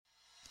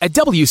At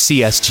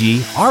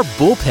WCSG, our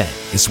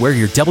bullpen is where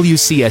your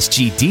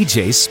WCSG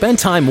DJs spend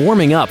time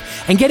warming up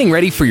and getting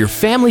ready for your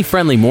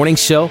family-friendly morning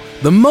show,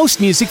 the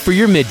most music for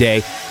your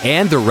midday,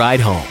 and the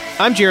ride home.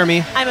 I'm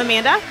Jeremy. I'm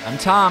Amanda. I'm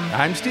Tom.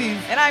 I'm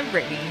Steve. And I'm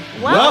Brittany.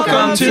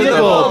 Welcome to the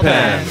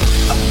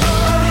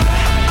bullpen.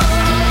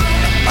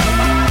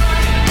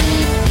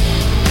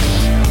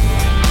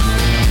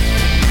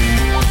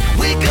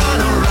 We're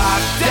gonna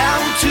rock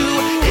down to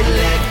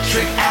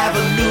Electric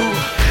Avenue,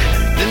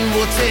 and then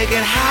we'll take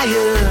it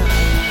higher.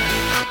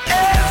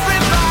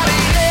 Everybody,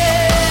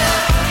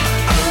 yeah.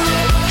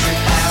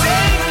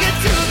 Take it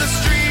to the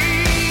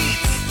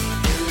streets.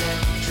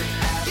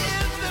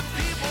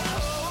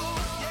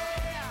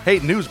 Hey,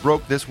 news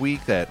broke this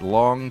week that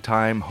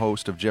longtime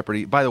host of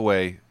Jeopardy. By the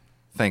way,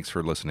 thanks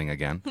for listening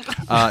again.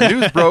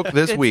 News broke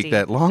this week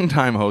that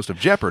longtime host of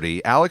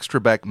Jeopardy, Alex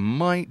Trebek,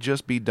 might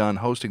just be done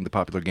hosting the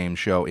popular game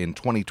show in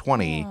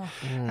 2020.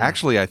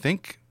 Actually, I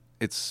think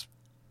it's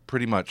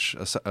pretty much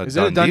a Is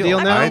it a done deal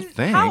now? I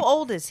think. How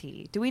old is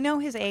he? Do we know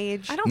his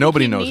age? I don't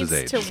Nobody think he knows needs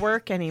his age. to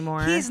work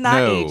anymore. He's not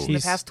No. aged in the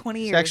He's- past 20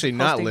 years. He's actually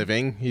not hosting-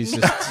 living. He's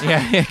just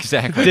Yeah,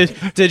 exactly.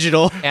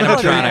 digital.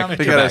 Animatronic.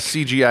 They got a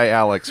Trebek. CGI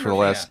Alex for the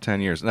last 10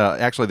 years.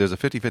 Actually, there's a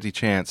 50-50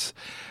 chance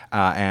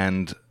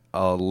and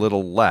a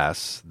little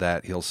less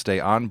that he'll stay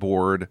on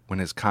board when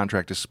his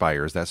contract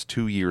expires. That's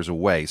 2 years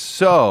away.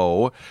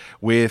 So,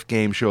 with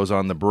game shows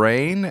on the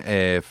brain,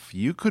 if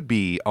you could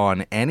be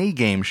on any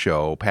game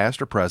show,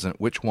 past or present,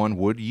 which one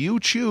would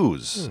you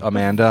choose,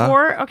 Amanda?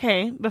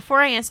 Before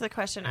I answer the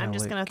question, I'm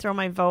just going to throw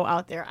my vote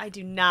out there. I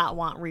do not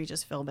want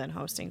Regis Philbin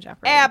hosting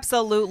Jeopardy.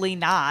 Absolutely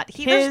not.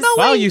 There's His- no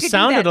way Wow, you you could do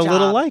sounded that a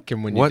little job. like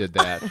him when What? you did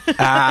that.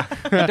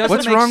 Doesn't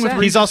What's make wrong with sense.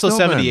 Regis He's also Philbin?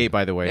 78,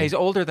 by the way. Yeah, he's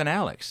older than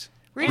Alex.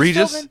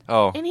 Regis?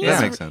 Oh, And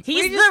that makes sense.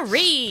 He's the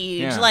Reg.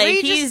 Yeah. Like,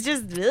 Regis- he's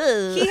just...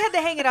 ugh. He had to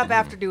hang it up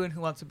after doing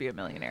Who Wants to Be a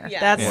Millionaire. Yeah.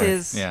 That's Yeah.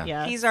 his.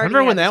 Yeah. He's already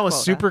Remember when had his that was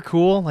quota. super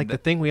cool? Like the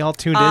thing we all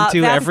tuned into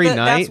That's every the-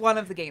 night? That's one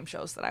of the game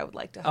shows that I would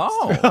like to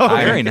host. Oh,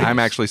 very nice. I'm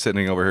actually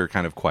sitting over here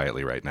kind of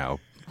quietly right now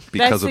That's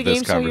because the of this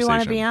game show you conversation.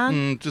 wanna be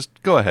on? Just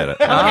go ahead.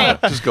 Okay.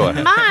 Just go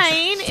ahead.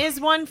 Mine is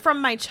one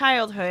from my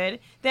childhood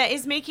that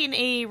is making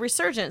a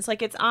resurgence.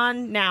 Like, it's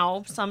on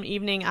now some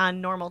evening on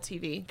normal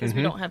TV because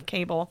we don't have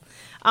cable.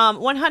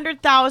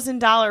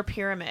 $100,000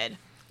 Pyramid.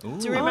 Do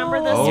you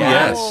remember this Oh, one?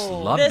 yes.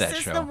 Love this that is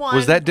show. the one.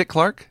 Was that Dick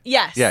Clark?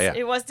 Yes. Yeah.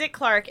 It was Dick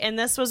Clark, and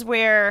this was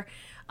where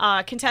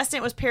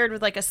contestant was paired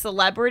with like a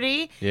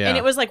celebrity, Yeah. and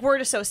it was like word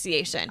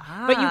association,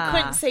 but you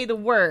couldn't say the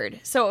word.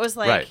 So it was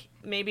like Right.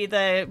 maybe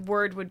the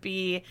word would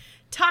be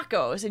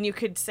tacos, and you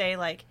could say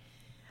like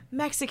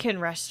Mexican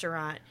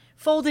restaurant,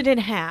 folded in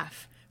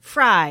half,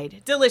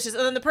 fried, delicious,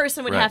 and then the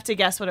person would Right. have to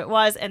guess what it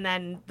was, and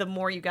then the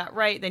more you got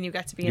right, then you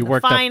got to be in the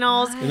worked up-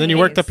 finals. and then you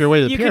worked up your way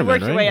to the you pyramid, could work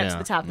your right? way up Yeah. to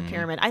the top of the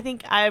pyramid. I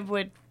think I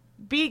would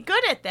be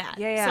good at that.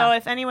 Yeah. So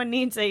if anyone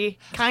needs a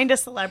kind of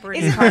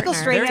celebrity Isn't Michael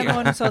partner- Strahan the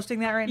one who's hosting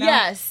that right now?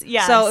 Yes.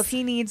 So if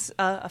he needs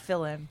a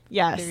fill-in,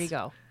 Yes. there you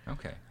go.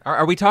 Okay.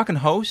 Are we talking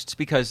hosts?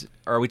 Because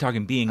or are we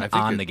talking being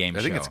on the game show?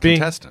 I think it's Being-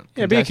 contestant.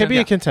 Yeah, it can be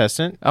Yeah. a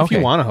contestant. If Okay.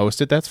 you want to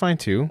host it, that's fine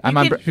too. I'm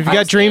on. If you've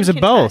got dreams of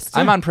both.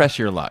 I'm on press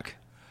your luck.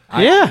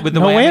 Yeah, with the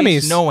no whammies.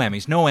 whammies. No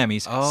whammies. No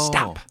whammies. Oh.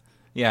 Stop.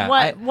 Yeah.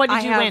 What did I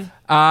you have-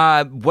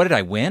 win? What did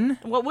I win?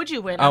 What would you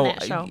win on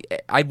that show?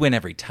 I'd win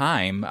every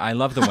time. I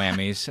love the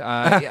whammies.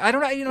 I don't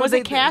know. You know, Was they-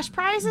 it cash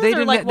prizes they or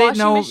didn't- like they- washing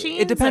no,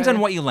 machines? It depends or- on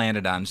what you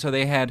landed on. So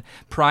they had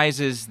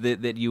prizes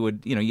that you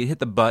would, you hit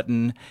the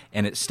button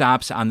and it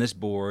stops on this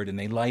board and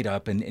they light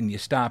up and you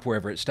stop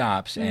wherever it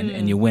stops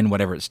and you win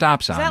whatever it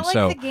stops Is on. that like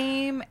so the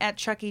game at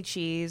Chuck E.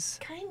 Cheese?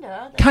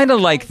 kind of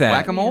like that.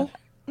 Whack-a-mole?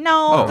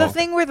 No, Oh. the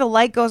thing where the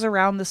light goes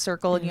around the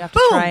circle and you have to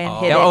try and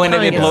hit it. Oh, and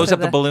till it gets blows to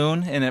up the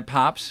balloon and it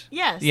pops.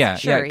 Yes. Yeah,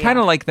 Sure, kind yeah.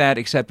 of like that,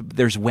 except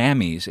there's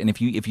whammies. And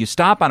if you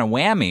stop on a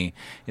whammy,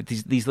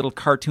 these little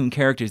cartoon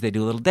characters, they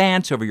do a little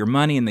dance over your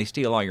money and they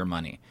steal all your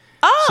money.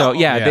 Oh, so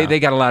yeah, Yeah. They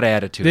got a lot of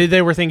attitude.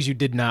 They were things you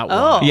did not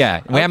want.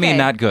 yeah, whammy Okay,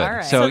 not good. all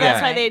right. So that's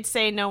yeah, why they'd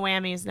say no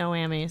whammies, no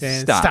whammies.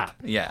 And stop.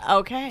 Yeah,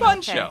 Okay. fun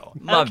okay. show.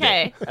 Loved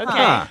okay. it. Okay.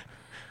 Huh.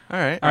 All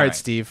right. All right,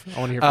 Steve. I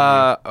want to hear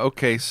from you.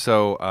 Okay,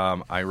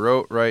 so I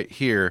wrote right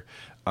here,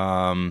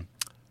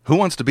 who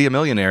wants to be a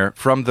millionaire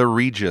from the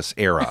Regis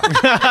era?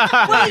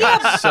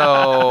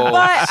 So,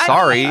 But,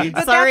 sorry. I mean,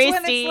 but Sorry, that's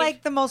when Steve. it's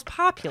like the most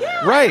popular.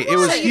 Right, it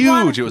was So you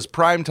wanna- huge. It was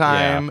prime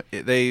time.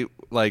 They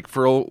like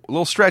for a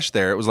little stretch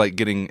there. It was like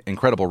getting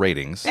incredible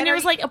ratings. And it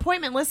was like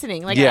appointment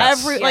listening. Like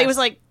Yes. it was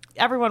like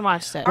everyone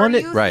watched it. Are One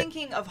that- you Right.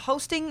 thinking of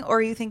hosting or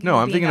are you thinking No,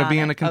 of I'm thinking of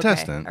being on a it?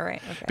 contestant. Okay. All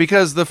right. Okay.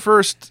 Because the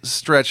first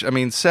stretch, I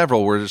mean,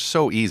 several were just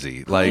so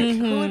easy. Like,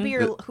 who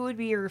would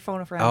be your phone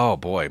a friend? oh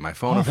boy, my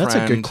phone a That's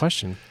friend. a good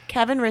question.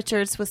 Kevin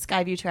Richards with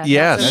Skyview Traffic.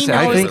 Yes, He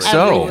I knows think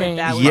so. everything.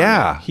 That would-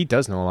 Yeah. He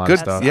does know a lot Good. of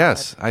stuff.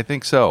 Yes, I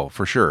think so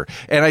for sure.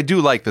 And I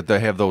do like that they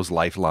have those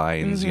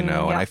lifelines, you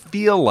know. And yeah.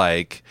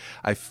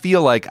 I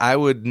feel like I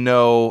would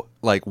know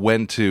like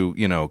when to,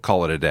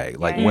 call it a day,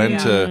 like Yeah, when yeah.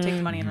 to Take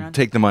the money and run.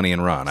 take the money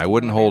and run. I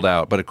wouldn't hold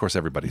out, but of course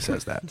everybody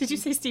says that. Did you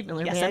say Steve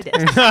Miller Yes, Band?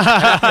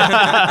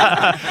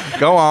 I did.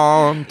 Go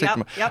on. Take Yep,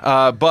 the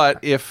yep. But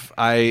if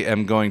I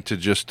am going to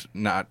just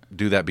not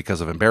do that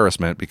because of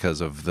embarrassment,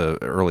 because of the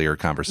earlier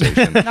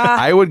conversation,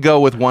 I would go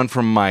with one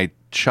from my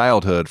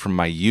childhood, from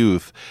my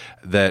youth,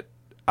 that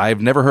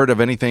I've never heard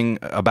of anything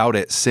about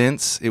it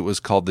since. It was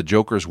called The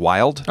Joker's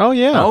Wild. Oh,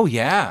 yeah. Oh,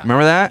 yeah.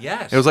 Remember that?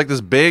 Yes. It was like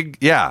this big,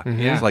 Yeah.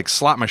 it was like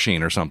slot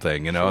machine or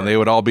something, and they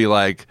would all be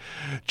like,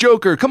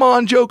 Joker, come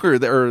on, Joker,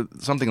 or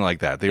something like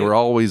that. They were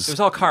always It was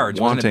all cards.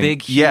 wanting, Wasn't it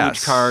big, huge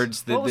yes.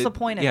 cards? What was the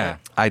point of it?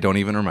 I don't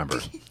even remember.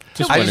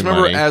 Just I just winning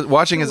remember money.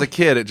 watching as a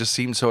kid, it just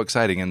seemed so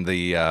exciting, and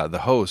the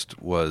host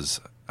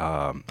was,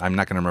 I'm not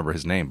going to remember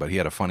his name, but he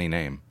had a funny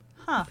name.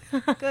 Huh.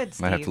 Good, Steve.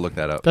 Might have to look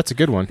that up. That's a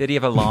good one. Did he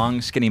have a long,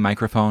 skinny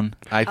microphone?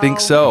 I think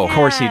so. yeah. Of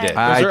course he did.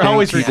 I Those are think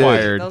always he did.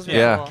 required. Those were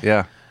Yeah, cool.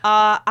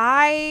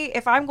 yeah.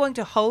 If I'm going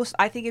to host,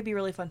 I think it'd be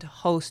really fun to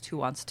host Who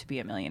Wants to Be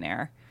a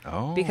Millionaire.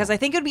 Oh. Because I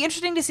think it'd be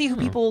interesting to see who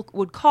people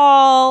would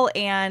call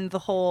and the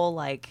whole,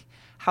 like,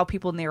 how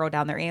people narrow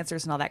down their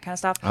answers and all that kind of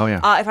stuff. Oh, yeah.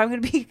 If I'm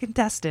going to be a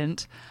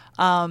contestant,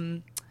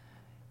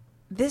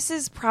 this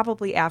is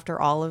probably after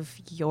all of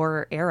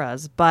your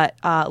eras, but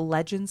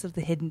Legends of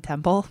the Hidden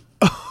Temple.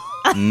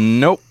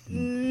 Nope.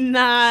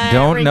 Not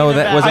Don't ringing know a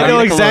that. bell. Was I it know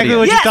on exactly Nickelodeon?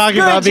 what Yes, you're talking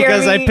good, about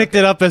because Jeremy. I picked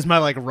it up as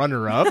my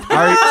runner-up.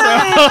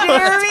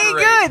 Very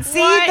good. See,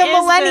 What the is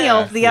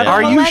millennial, this? the other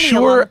Are you millennial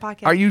sure? on the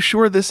podcast. Are you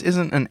sure this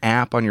isn't an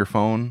app on your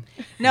phone?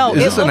 No, Is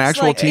it this an looks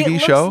actual like, TV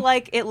it show?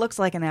 It looks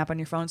like an app on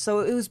your phone. So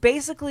it was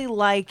basically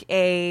like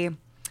a.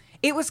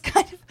 It was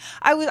kind of.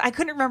 I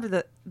couldn't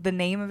remember the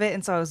name of it,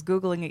 and so I was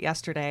googling it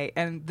yesterday,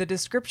 and the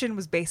description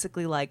was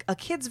basically like a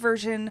kid's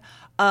version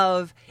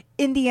of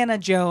Indiana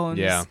Jones.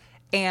 Yeah.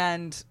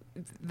 And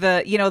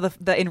the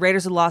in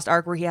Raiders of the Lost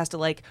Ark where he has to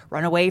like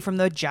run away from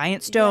the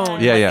giant stone.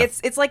 Yeah, yeah.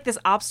 It's like this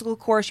obstacle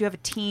course. You have a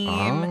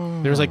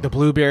team. There's like the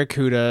blue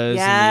barracudas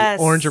Yes. and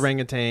the orange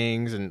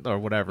orangutans or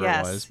whatever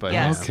Yes, it was. But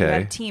yes. Okay. You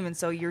had a team, and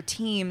so your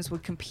teams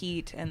would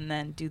compete and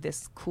then do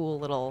this cool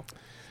little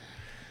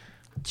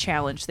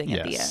challenge thing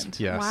at the Yes. end.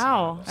 Yes.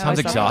 Wow. I Sounds always thought that was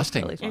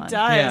exhausting. really fun. It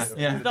does.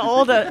 Yeah. The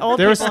old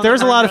There's people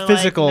a lot of were like,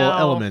 physical no.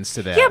 elements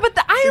to that. Yeah, but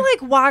I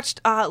like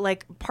watched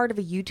like part of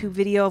a YouTube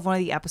video of one of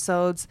the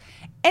episodes,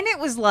 and it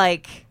was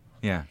like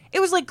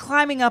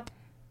climbing up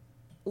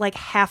like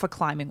half a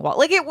climbing wall.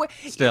 Like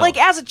Still. like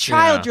as a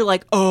child, Yeah. you're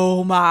like,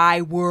 oh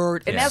my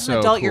word, and Yeah. as an So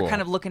adult, you're cool.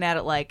 kind of looking at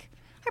it like,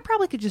 I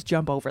probably could just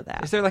jump over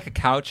that. Is there like a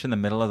couch in the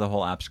middle of the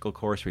whole obstacle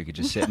course where you could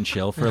just sit and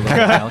chill for a little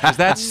while? Because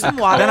that's Some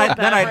water.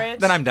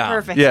 then I'm down.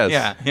 Perfect.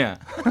 Yes. Yeah.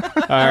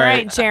 All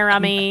right,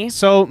 Jeremy.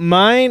 So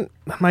my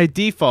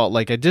default,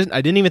 like I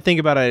didn't even think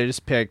about it. I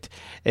just picked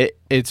it.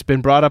 It's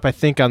been brought up, I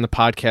think, on the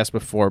podcast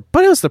before,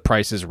 but it was The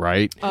Price is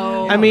Right.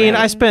 Oh, I mean,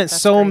 right. I spent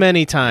That's so great.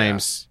 many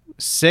times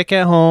sick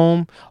at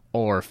home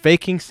or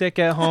faking sick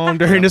at home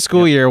during the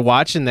school year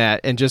watching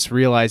that and just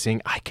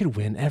realizing I could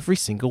win every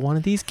single one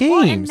of these games.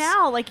 Well, and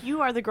now, like,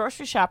 you are the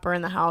grocery shopper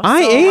in the house.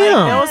 I so,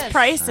 am. Like, those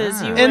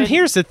prices, you And would...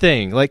 here's the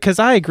thing, like, because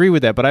I agree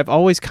with that, but I've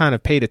always kind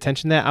of paid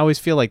attention to that. I always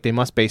feel like they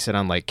must base it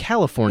on, like,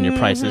 California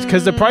prices,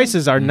 because the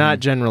prices are not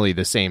generally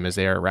the same as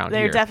they are around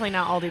They're here. definitely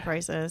not Aldi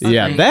prices.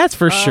 Yeah, Agreed. that's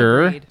for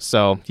sure. Agreed.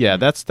 So, yeah,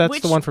 that's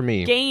Which the one for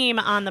me. game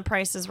on the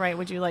Price is Right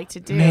would you like to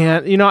do?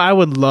 Man, I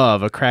would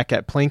love a crack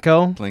at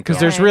Plinko, because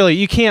there's Okay. really,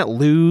 you can't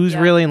lose Yeah,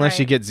 really unless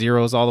you right. get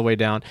zeros all the way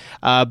down.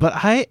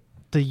 But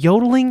the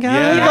yodeling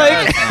guy, Yeah.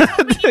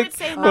 like You would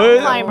say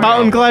Mountain Climber.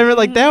 Mountain Climber,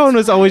 like that one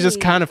was always just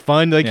kind of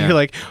fun. Like Yeah. you're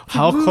like,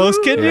 how close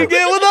can you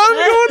get without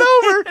going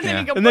over? And then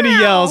you go, And then he "Wow."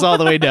 yells all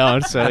the way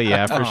down. So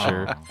yeah, for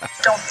sure.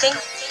 Don't think,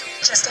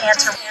 just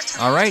answer.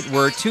 All right,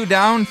 we're 2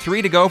 down,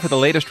 3 to go for the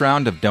latest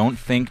round of Don't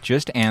Think,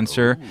 Just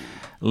Answer.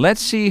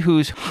 Let's see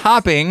who's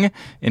hopping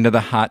into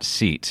the hot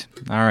seat.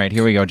 All right,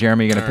 here we go.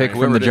 Jeremy, you're going to pick from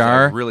Whoever the it is, I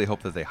jar really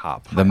hope that they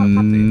hop. the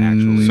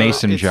actually-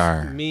 mason It's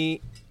jar.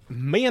 Me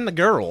and the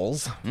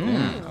girls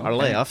are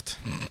left.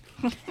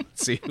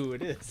 Let's see who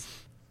it is.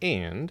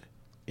 And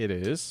it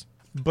is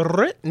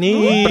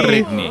Brittany.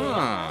 Brittany.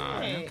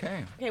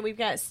 Okay. Okay, we've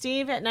got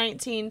Steve at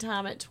 19,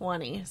 Tom at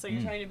 20. So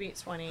you're trying to beat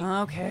 20.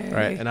 Okay. All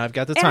right, and I've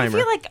got the And timer.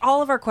 I feel like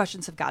all of our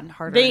questions have gotten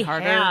harder They and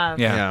harder. have.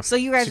 Yeah. So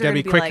you guys So are gotta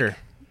going to be be quicker. like,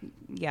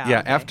 yeah. Yeah,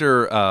 okay.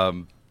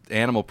 after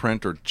animal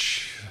print or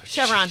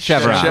Chevron.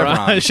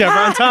 Chevron.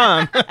 Chevron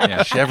Tom.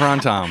 Yeah. Chevron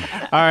Tom.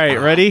 All right,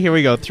 ready? Here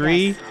we go.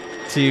 3,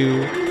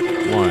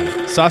 2,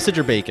 1. Sausage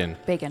or bacon?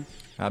 Bacon.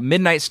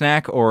 Midnight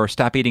snack or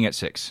stop eating at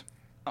 6?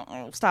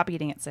 Oh, stop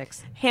eating at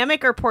 6.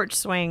 Hammock or porch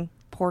swing?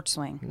 Porch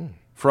swing.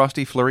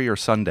 Frosty Flurry or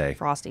Sundae?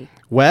 Frosty.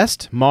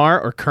 West,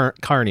 Mar, or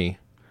Carney?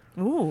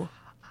 Ooh.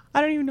 I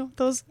don't even know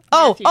those.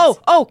 Matthews.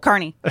 Oh,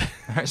 Carney.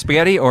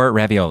 Spaghetti or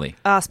ravioli?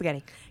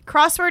 Spaghetti.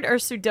 Crossword or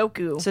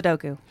Sudoku?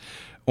 Sudoku.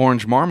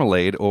 Orange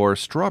marmalade or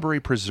strawberry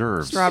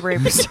preserves? Strawberry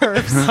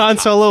preserves. Han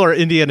Solo or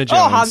Indiana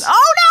Jones?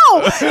 Oh,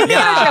 no!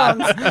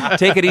 Indiana Jones.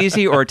 Take it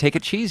easy or take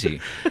it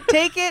cheesy?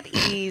 Take it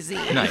easy.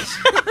 Nice.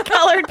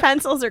 Colored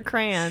pencils or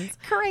crayons?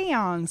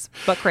 Crayons.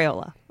 But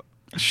Crayola.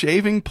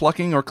 Shaving,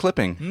 plucking, or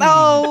clipping?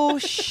 Oh,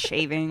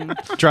 shaving.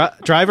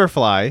 Drive or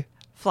fly?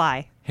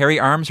 Fly. Hairy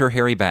arms or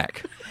hairy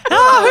back?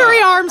 Oh,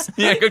 hairy arms.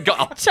 Yeah, good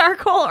call.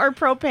 Charcoal or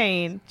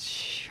propane?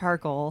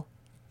 Charcoal.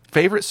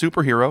 Favorite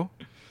superhero?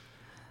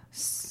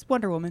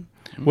 Wonder Woman.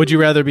 Would you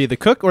rather be the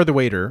cook or the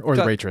waiter or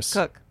the Cook. waitress?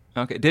 Cook.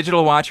 Okay,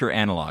 digital watch or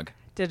analog?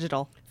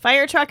 Digital.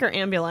 Fire truck or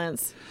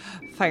ambulance?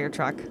 Fire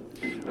truck.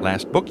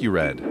 Last book you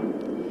read?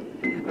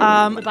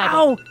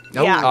 Ow.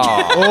 Yeah.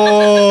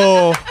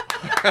 Oh.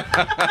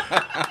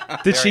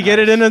 Did she get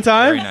it in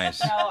time? Very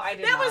nice. No, I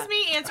did That not. was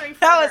me answering for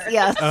That was her.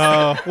 yes.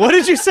 Oh, what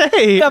did you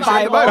say? The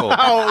Bible.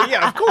 Oh,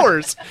 yeah, of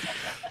course.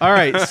 All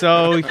right,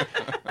 so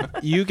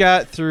you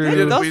got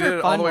through. Those we were did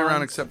it all fun the way around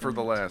ones. except for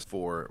the last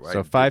 4. I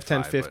So did 5,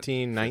 10, 5,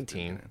 15, but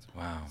 19.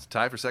 Wow. It's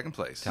tied for second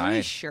place. Are you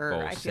Tied sure? for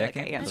I feel like I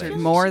second answered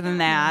place. more than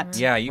that.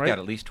 Yeah, you Right. got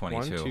at least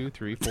 22. 1, 2,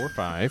 3, 4,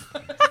 5.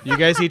 You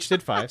guys each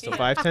did 5, so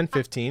 5, 10,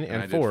 15, And I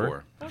and did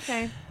 4.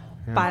 Okay.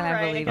 Fine, All I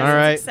right, I believe guess it. All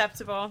right. it's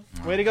acceptable.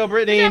 Way to go,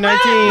 Brittany.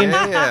 19.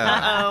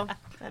 Yeah. Uh-oh.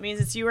 That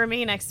means it's you or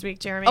me next week,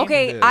 Jeremy. It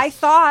Okay, is. I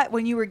thought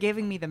when you were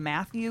giving me the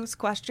Matthews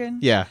question,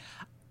 Yeah.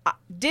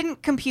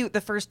 didn't compute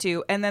the first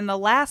two, and then the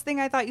last thing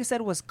I thought you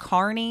said was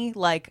carny,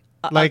 like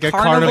Like a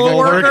carnival carnival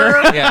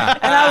worker? Yeah.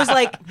 And I was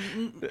like,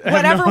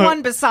 whatever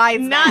one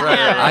besides Not that.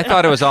 Anna. I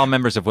thought it was all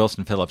members of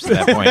Wilson Phillips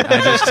at that point.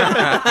 I just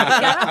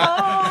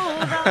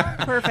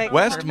Perfect.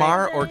 West, perfect.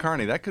 Mar, or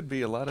Carney. That could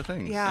be a lot of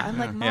things. Yeah, I'm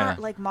like Yeah.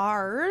 like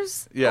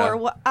Mars. Yeah. Or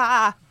what?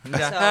 That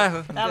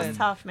was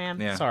tough, man.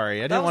 Yeah. Sorry,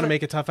 I That didn't was want to a-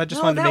 make it tough. I just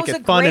No, wanted to that make was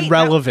it a fun great- and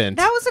relevant.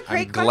 That was a I'm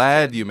great question.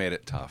 glad you made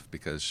it tough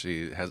because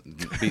she hasn't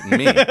beaten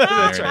me. There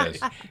it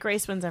is.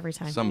 Grace wins every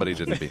time. Somebody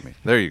didn't beat me.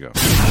 There you go.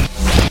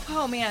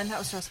 Oh man, that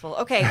was stressful.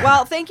 Okay,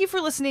 well, thank you for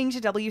listening to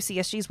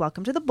WCSG's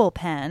Welcome to the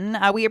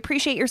Bullpen. We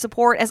appreciate your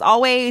support. As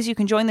always, you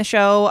can join the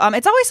show.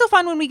 It's always so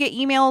fun when we get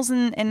emails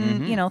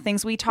and you know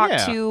things. We talked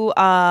Yeah. to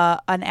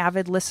an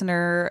avid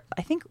listener.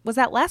 I think was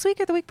that last week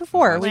or the week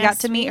before. We got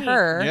Last to meet week.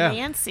 her. Yeah.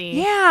 Nancy.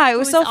 Yeah, it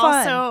was who's so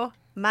fun. Also,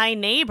 my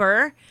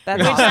neighbor, That's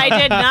which awesome. I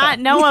did not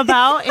know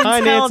about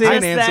until Nancy. just Hi,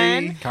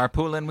 Nancy. then.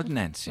 Carpooling with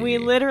Nancy. We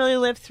literally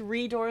lived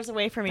 3 doors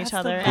away from each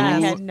That's the other, and I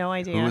best. had no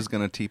idea. Who is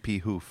going to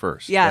TP who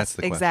first? Yes, That's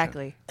the question.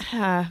 exactly.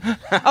 I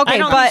Okay,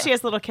 don't but think she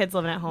has little kids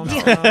living at home.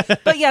 So.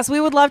 but yes, we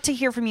would love to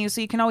hear from you.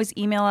 So you can always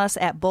email us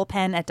at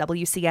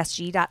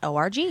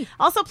bullpen@wcsg.org.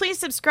 Also, please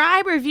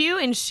subscribe, review,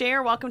 and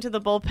share Welcome to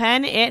the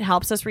Bullpen. It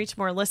helps us reach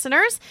more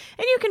listeners.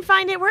 And you can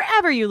find it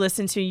wherever you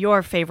listen to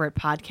your favorite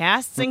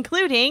podcasts,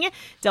 including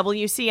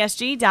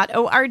WCSG.org.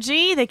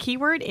 The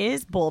keyword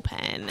is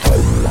bullpen.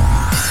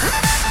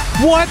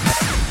 What?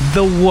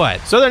 The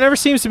what? So there never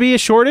seems to be a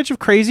shortage of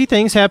crazy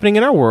things happening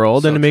in our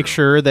world, and to make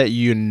sure that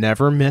you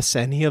never miss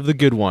any of the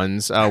good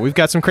ones, we've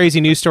got some crazy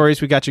news stories.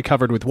 We got you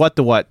covered with What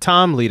the What.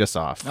 Tom, lead us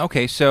off.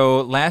 Okay,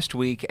 so last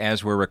week,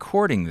 as we're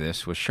recording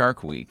this, was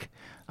Shark Week.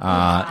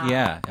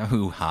 Yeah.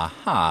 Ooh, ha,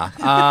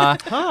 ha.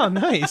 Oh,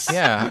 nice.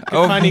 Yeah.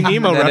 Finding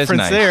Nemo that is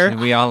reference nice. there.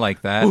 We all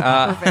like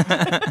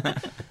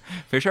that.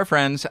 Fish are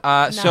friends.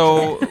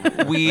 So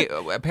we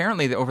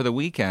apparently over the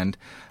weekend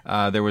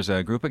there was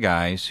a group of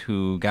guys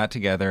who got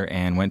together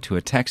and went to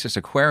a Texas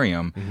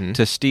aquarium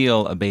to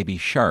steal a baby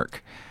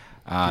shark.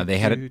 They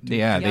had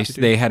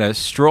they had a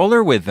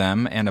stroller with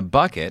them and a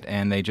bucket,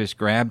 and they just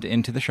grabbed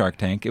into the shark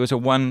tank. It was a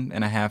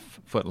 1.5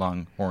 foot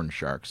long horn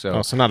shark,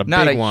 so so not a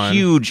big one.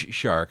 huge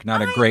shark,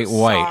 not a great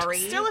white.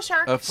 Still a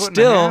shark. A foot and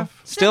a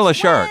half? Still a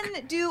Since shark.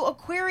 when do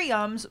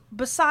aquariums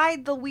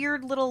beside the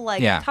weird little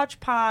Yeah. touch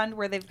pond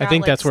where they've got I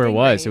think like, that's where it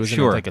was. stingrays? It was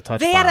Sure. in like a touch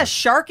They had a pond.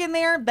 shark in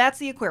there. That's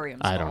the aquarium.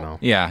 I don't know.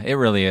 Yeah, it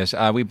really is.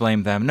 We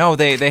blame them. No,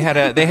 they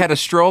had a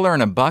stroller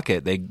and a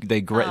bucket. They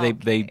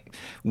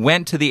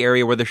went to the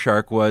area where the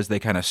shark was. They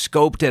kind of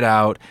scoped it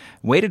out,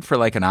 waited for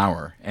like an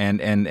hour, and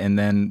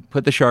then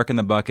put the shark in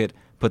the bucket,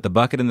 put the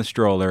bucket in the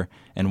stroller,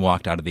 and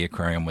walked out of the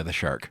aquarium with a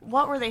shark.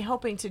 What were they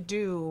hoping to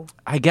do?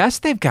 I guess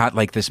they've got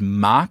like this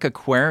mock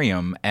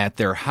aquarium at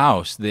their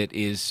house that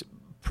is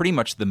pretty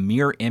much the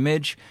mirror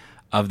image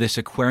of this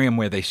aquarium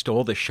where they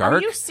stole the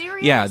shark. you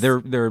serious? Yeah,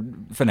 they're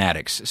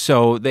fanatics.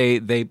 So they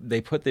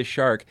put this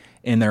shark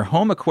in their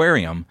home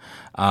aquarium,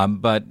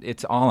 but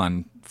it's all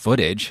on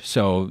footage,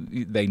 so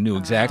they knew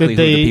exactly Did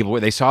who they- the people were.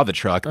 They saw the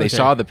truck. They Okay.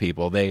 saw the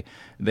people. They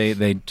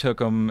took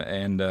them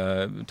and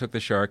took the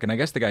shark. And I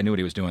guess the guy knew what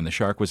he was doing. The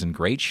shark was in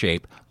great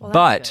shape,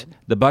 but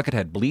the bucket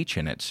had bleach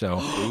in it, so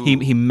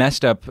he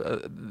messed up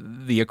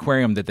the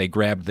aquarium that they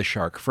grabbed the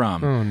shark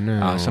from. Oh,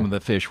 no. Some of the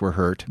fish were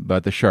hurt,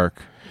 but the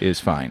shark is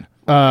fine.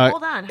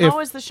 Hold on. if- How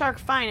was the shark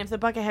fine if the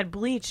bucket had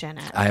bleach in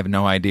it? I have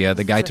no idea.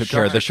 The guy took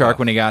care of the shark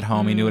when he got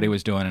home. He knew what he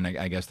was doing, and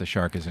I guess the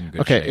shark is in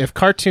good Okay, shape. if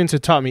cartoons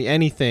had taught me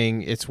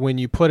anything, it's when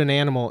you put an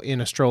animal in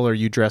a stroller,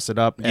 you dress it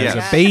up as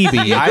Yes. a baby.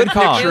 Good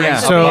call. picturing Yeah.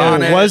 a So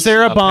bonnet, was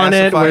there a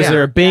bonnet? pacifier. Was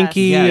there a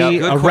binky? Yeah, good a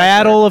question.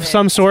 rattle of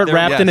some sort There-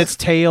 wrapped in yes. its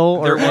tail?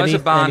 Or There was a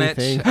bonnet,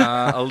 anything?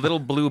 a little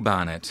blue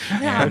bonnet,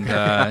 and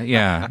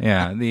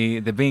yeah.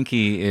 The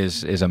binky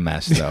is a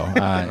mess though.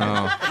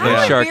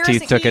 The shark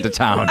teeth took it to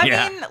town. I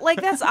Yeah. mean, like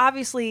that's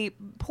obviously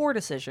poor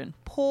decision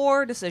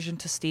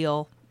to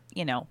steal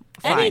fine.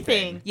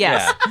 Anything.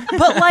 Yes.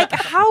 But like,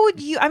 how would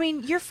you, I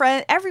mean, your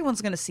friend,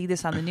 everyone's going to see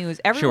this on the news.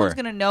 Everyone's Sure.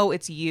 going to know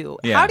it's you.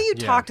 Yeah. How do you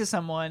talk to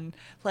someone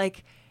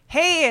like,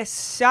 hey, I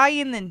saw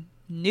you in the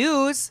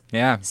news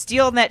Yeah.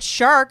 stealing that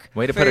shark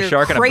Way to for put a your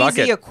shark in a crazy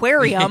bucket.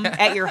 aquarium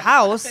at your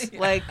house.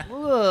 Like,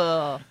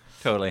 ugh.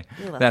 Totally.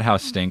 That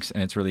house stinks,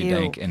 and it's really Ew.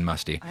 dank and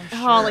musty.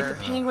 Oh, like the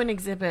penguin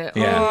exhibit.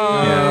 Yeah.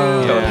 Oh.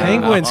 Yeah. Totally.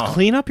 Penguins,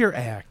 clean up your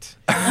act.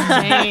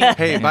 Dang.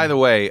 Hey, by the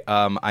way,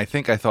 I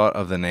think I thought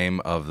of the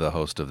name of the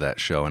host of that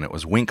show, and it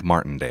was Wink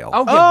Martindale.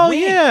 Oh,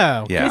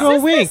 yeah. Yeah. Good old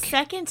Is this Wink. the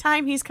second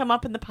time he's come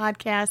up in the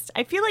podcast?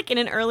 I feel like in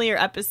an earlier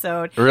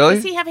episode. Really?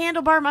 Does he have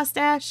handlebar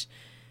mustache?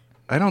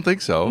 I don't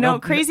think so. No,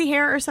 crazy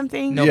hair or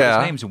something? No, Yeah.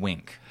 his name's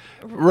Wink.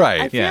 Right.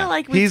 I feel Yeah.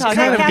 like we've He's talked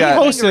kind of about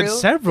got- He hosted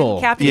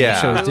several Captain Yeah.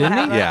 shows, Kangaroo didn't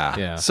have he? that?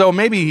 Yeah. Yeah. So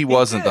maybe he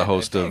wasn't the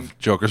host of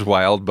Joker's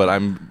Wild, but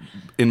I'm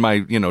in my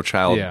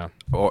child Yeah.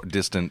 or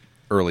distant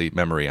early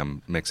memory.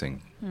 I'm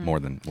mixing more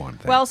than one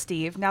thing. Well,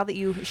 Steve, now that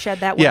you shed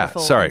that Yeah,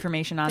 wonderful sorry.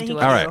 information onto Thank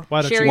us, you. All right.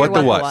 Why don't share you- your what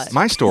the what? what?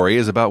 My story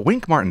is about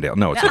Wink Martindale.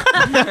 No, it's not.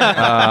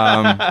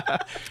 How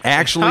he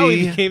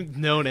Actually, became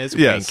known as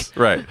yes,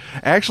 right.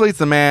 Actually, it's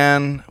the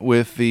man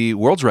with the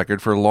world's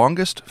record for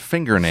longest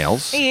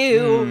fingernails.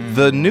 Ew.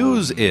 The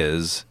news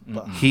is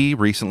he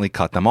recently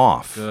cut them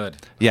off. Good.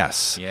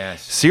 Yes.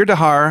 Yes.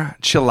 Sirdhar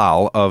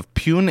Chilal of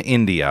Pune,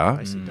 India.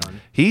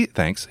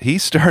 He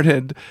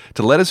started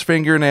to let his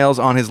fingernails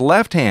on his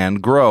left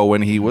hand grow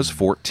when he was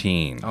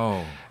 14.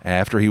 Oh.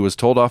 After he was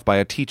told off by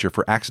a teacher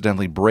for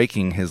accidentally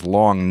breaking his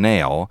long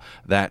nail.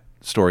 That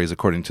story is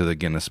according to the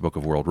Guinness Book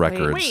of World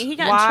Records. Wait, he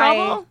got Why? in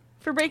trouble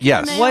for breaking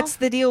Yes. the nail? What's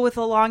the deal with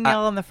the long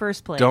nail in the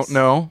first place? Don't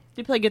know.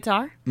 Did he play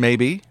guitar?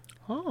 Maybe.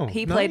 Oh,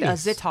 He played a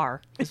nice. zitar.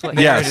 Is what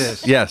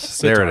Yes, yes,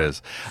 there it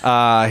is.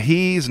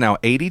 He's now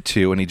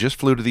 82, and he just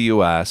flew to the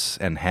U.S.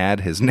 and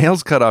had his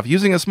nails cut off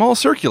using a small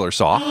circular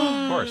saw.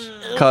 Of course.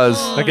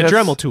 Because Like a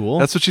Dremel tool.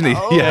 That's what you need.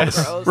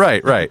 Yes, gross.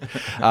 right.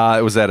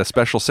 It was at a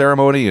special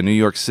ceremony in New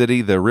York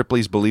City. The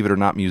Ripley's Believe It or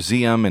Not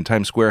Museum in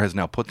Times Square has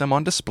now put them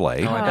on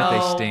display. Oh, I bet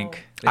they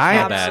stink. They I-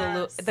 smell bad.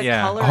 Absolutely. The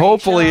Yeah. coloration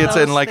Hopefully, of it's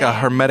in those like a things.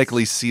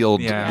 hermetically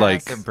sealed, Yeah, like.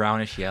 it's a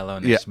brownish yellow,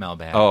 and they Yeah. smell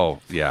bad. Oh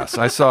yes,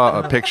 I saw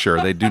a picture.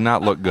 They do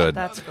not look good.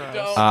 That's gross.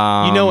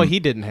 You know what he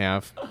didn't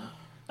have?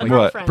 A What?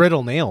 girlfriend.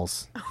 Brittle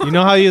nails. You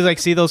know how you like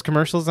see those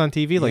commercials on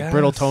TV, like Yes.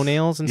 brittle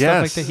toenails and stuff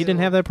like Yes. that? He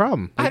didn't have that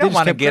problem. I They don't just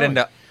want to kept get growing.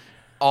 into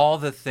all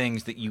the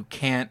things that you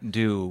can't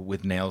do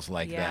with nails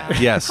like Yeah. that.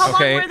 Yes. How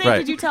Okay, long were they? right.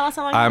 Did you tell us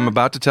how long I'm they were?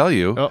 about to tell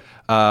you.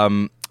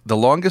 The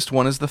longest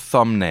one is the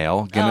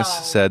thumbnail. Guinness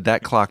Oh. said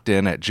that clocked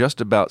in at just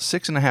about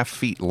 6.5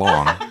 feet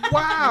long.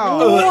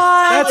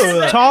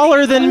 That's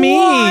taller than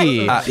me.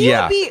 He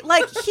yeah. would be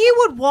like he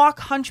would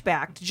walk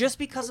hunchbacked just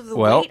because of the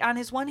Well, weight on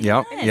his one hand.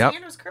 Yep. And his Yep.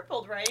 hand was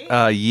crippled,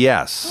 right?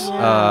 Yes.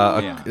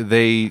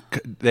 They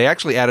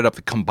actually added up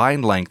the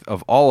combined length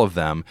of all of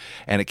them,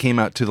 and it came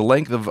out to the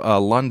length of a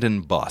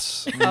London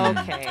bus.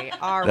 Okay,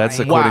 all right. That's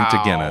according to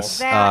Wow. Guinness.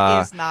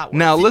 That is not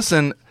Now, worth it.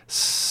 listen,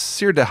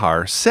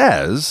 Sirdhar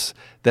says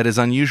that his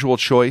unusual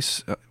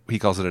choice, he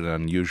calls it an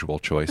unusual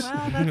choice.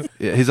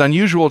 His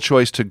unusual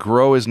choice to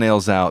grow his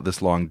nails out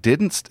this long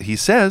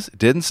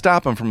didn't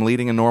stop him from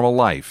leading a normal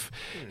life.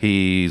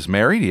 He's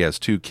married, he has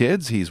 2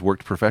 kids, he's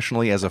worked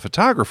professionally as a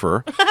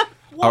photographer.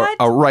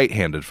 A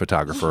right-handed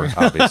photographer,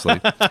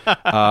 obviously.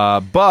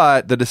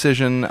 But the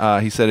decision,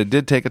 he said, it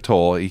did take a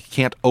toll. He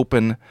can't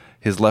open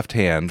his left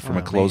hand from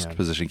a closed man.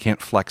 position. He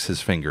can't flex his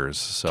fingers.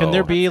 So Can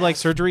there be like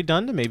surgery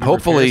done to maybe?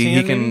 hopefully repair his he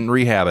hand, can maybe?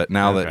 rehab it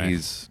now that Okay. he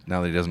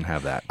doesn't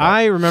have that.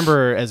 I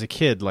remember as a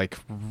kid, like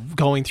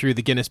going through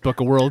the Guinness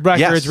Book of World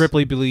Records, Yes.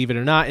 Ripley, Believe It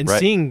or Not, and Right.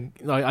 seeing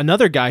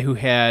another guy who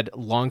had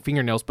long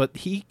fingernails, but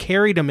he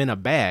carried them in a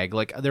bag.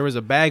 Like there was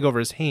a bag over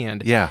his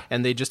hand, Yeah.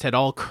 and they just had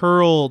all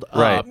curled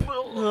Right.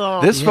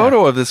 up. This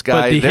photo of this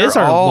guy, But they're his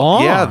are all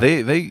long. yeah,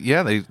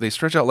 they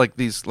stretch out like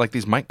these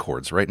mic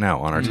cords right now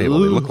on our table.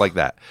 They look like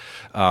that.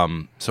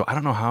 So I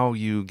don't know how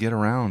you get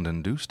around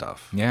and do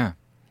stuff. Yeah.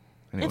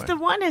 Anyway. If the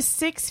one is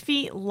 6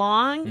 feet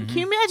long, can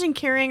you imagine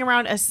carrying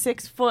around a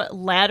 6-foot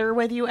ladder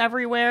with you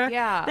everywhere?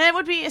 Yeah. That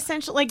would be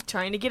essential, like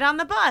trying to get on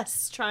the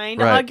bus, trying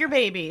to Right. hug your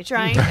baby,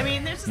 I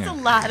mean, there's just a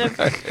lot of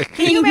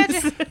Can you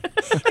imagine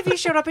if he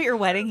showed up at your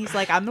wedding? He's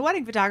like, I'm the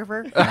wedding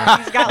photographer. He's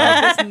got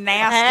like this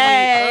nasty.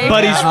 Hey.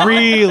 But he's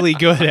really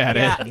good at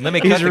it. Let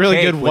me cut He's the a really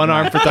cake good with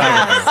one-arm my-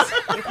 photographer.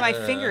 With my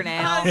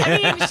fingernail.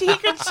 I mean, he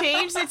could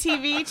change the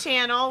TV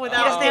channel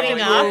without doesn't have getting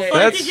to up. move. Like,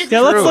 That's- he could Yeah,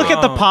 just- let's look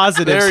at the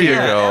positives There you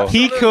here. go.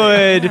 He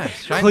could Yeah,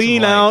 shine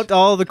clean some light. out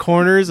all the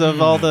corners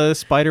of all the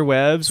spider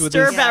webs with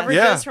stir his. beverages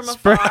Yeah. from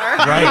Spur- afar.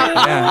 Right.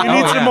 Yeah. You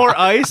need some more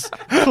ice.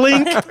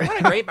 Clink. What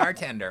a great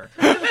bartender.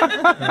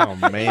 Oh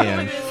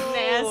man.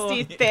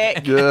 Nasty thick.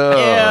 Ugh.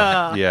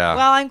 Yeah. Yeah.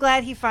 Well, I'm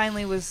glad he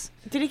finally was.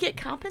 Did he get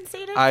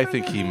compensated? I for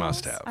think the he nails?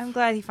 must have. I'm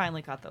glad he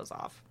finally cut those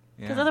off.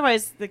 Because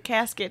otherwise, the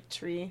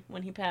casketry,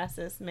 when he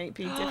passes, might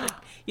be different.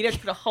 You'd have to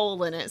put a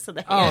hole in it so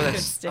the hand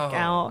could stick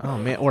out. Oh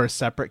man, or a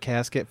separate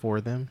casket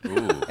for them.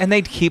 And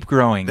they'd keep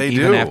growing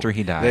even after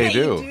he died. They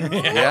do.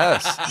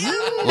 Yes.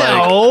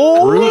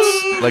 No.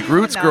 Like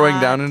roots growing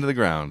down into the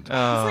ground. He's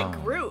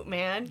like Groot,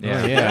 man.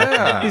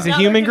 Yeah. He's a Now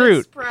human they're gonna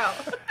Groot. sprout.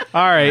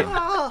 All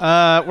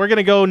right. We're going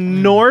to go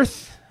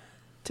north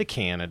to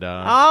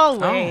Canada.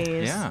 Always.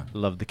 Yeah.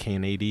 Love the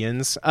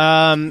Canadians.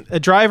 A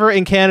driver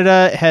in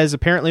Canada has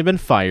apparently been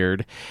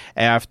fired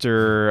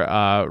after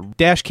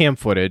dash cam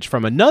footage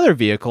from another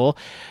vehicle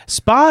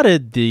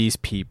spotted these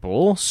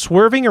people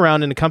swerving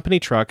around in a company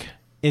truck,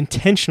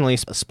 intentionally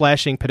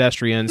splashing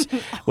pedestrians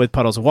with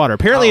puddles of water.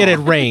 Apparently it had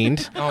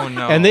rained. Oh,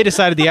 no. And they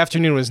decided the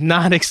afternoon was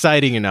not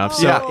exciting enough.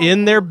 So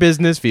in their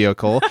business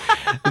vehicle,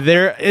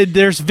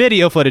 there's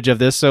video footage of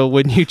this. So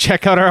when you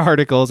check out our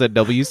articles at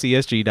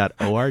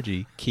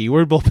wcsg.org,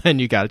 keyword bullpen,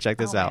 you got to check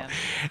this out. Man.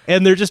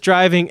 And they're just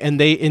driving and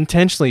they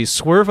intentionally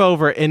swerve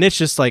over and it's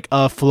just like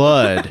a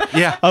flood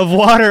Yeah. of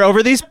water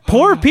over these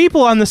poor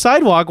people on the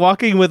sidewalk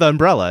walking with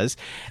umbrellas.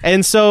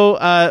 And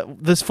so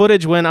this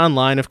footage went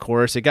online, of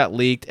course. It got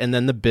leaked and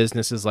then the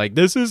business is like,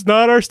 this is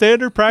not our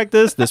standard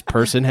practice. This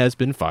person has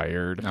been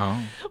fired.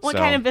 Oh. What So-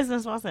 kind of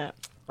business was it?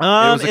 It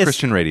was a it's-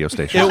 Christian radio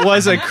station. It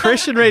was a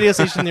Christian radio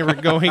station. They were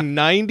going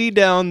 90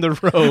 down the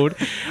road.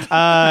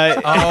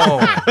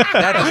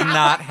 That does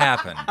not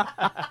happen.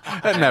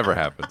 That never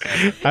happens.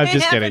 I'm it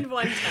just happened kidding.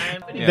 one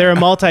time. But They're a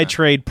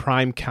multi-trade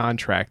prime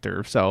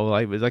contractor, so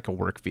like, it was like a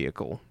work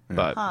vehicle.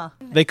 But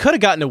they could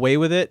have gotten away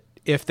with it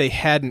if they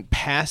hadn't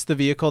passed the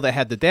vehicle that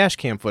had the dash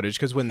cam footage,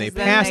 because when they 'Cause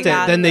then passed they it,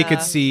 got then they the-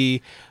 could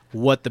see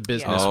what the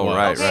business Oh, was.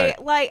 right, Okay,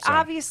 right. like So-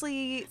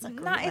 obviously, like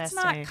not, Groot it's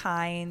last not day.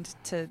 kind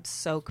to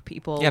soak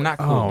people. Yeah, not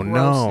with cool. Oh,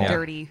 gross, no.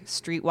 dirty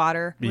street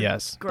water.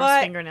 Yes. gross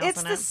But fingernails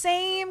it's in the it.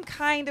 same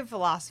kind of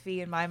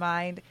philosophy in my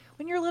mind.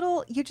 When you're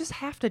little, you just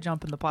have to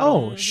jump in the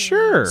puddle. Oh,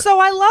 sure. So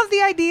I love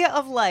the idea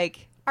of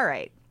like, all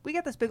right, we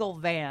got this big old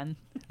van.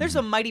 There's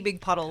some mighty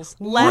big puddles.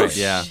 Let's Right,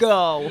 yeah.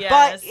 go. Yes.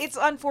 But it's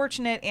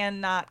unfortunate and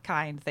not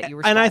kind that you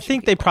were. And I splashing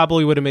think they people.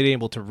 probably would have been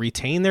able to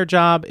retain their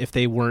job if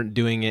they weren't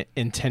doing it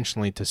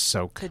intentionally to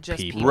soak To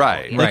just people. people.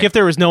 Right. Yeah. Like Right. if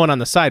there was no one on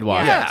the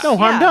sidewalk, Yes. no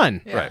harm Yeah.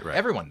 done. Yeah, Right.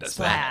 Everyone does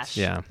Splash.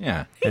 Yeah. that.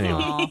 Yeah.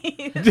 Anyway. Aw.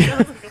 That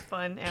sounds like a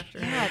fun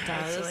afternoon. Yeah, it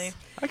does. Actually.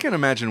 I can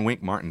imagine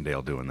Wink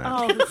Martindale doing that.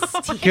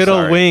 Oh, Steve. Good old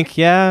Sorry. wink,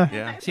 yeah.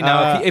 Yeah. See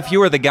now, if you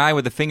were the guy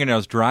with the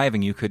fingernails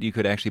driving, you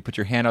could actually put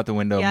your hand out the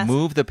window, Yes.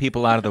 move the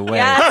people out of the way,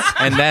 Yes.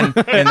 and then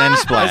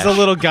splash. As a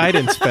little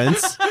guidance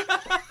fence.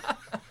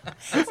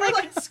 It's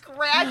like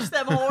scratch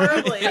them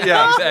horribly.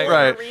 Yeah, exactly.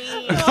 right.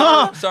 Green.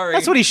 Oh, sorry.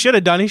 That's what he should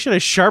have done. He should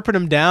have sharpened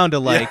them down to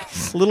like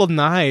little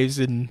knives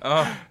and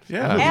Oh,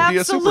 Yeah. he'd be a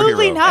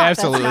Absolutely superhero. not.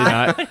 absolutely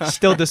not.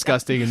 Still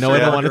disgusting and no one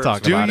Yeah. don't want to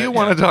talk Do about you it.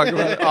 want to talk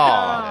about it? Oh.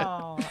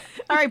 Oh.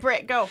 All right,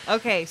 Britt, go.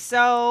 Okay,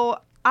 so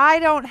I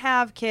don't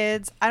have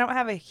kids. I don't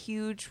have a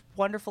huge,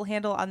 wonderful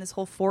handle on this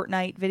whole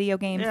Fortnite video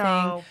game No.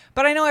 thing.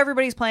 But I know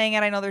everybody's playing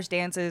it. I know there's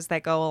dances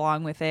that go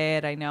along with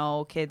it. I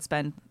know kids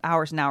spend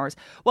hours and hours.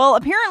 Well,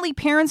 apparently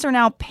parents are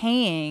now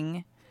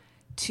paying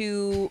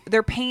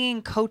they're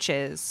paying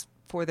coaches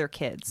for their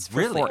kids for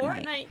Really?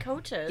 Fortnite. Fortnite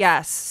coaches.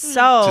 Yes.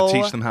 So To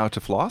teach them how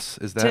to floss?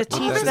 Is that to what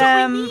teach that is?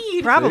 them what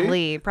we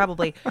need.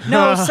 probably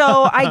no.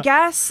 So I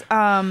guess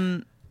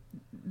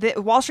the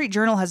Wall Street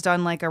Journal has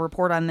done like a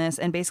report on this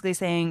and basically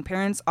saying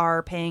parents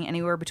are paying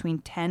anywhere between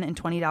 $10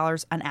 and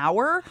 $20 an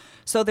hour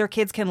so their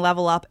kids can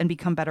level up and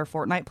become better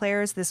Fortnite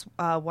players. This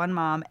one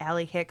mom,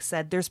 Allie Hicks,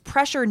 said there's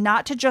pressure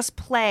not to just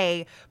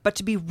play but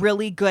to be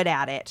really good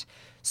at it.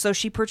 So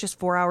she purchased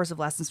 4 hours of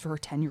lessons for her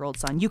 10-year-old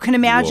son. You can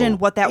imagine Whoa.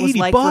 what that was $80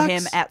 like for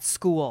him at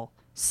school.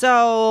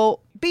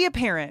 So be a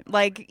parent.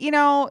 Like, you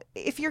know,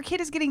 if your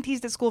kid is getting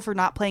teased at school for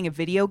not playing a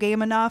video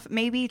game enough,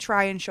 maybe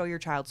try and show your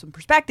child some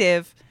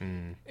perspective.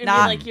 And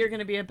Not- be like, you're going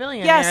to be a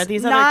billionaire. Yes,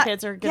 These not- other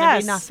kids are going to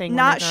yes, be nothing. when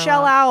Not they grow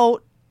shell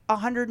up. out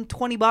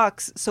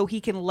 $120 so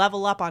he can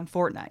level up on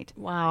Fortnite.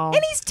 Wow.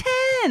 And he's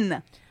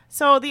 10.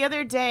 So the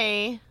other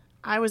day,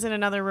 I was in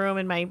another room,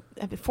 and my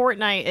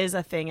Fortnite is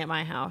a thing at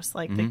my house.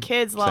 Like the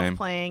kids love Same.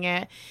 playing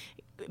it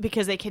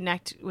because they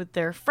connect with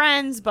their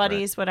friends,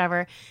 buddies,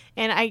 whatever.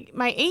 And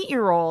my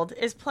 8-year-old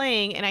is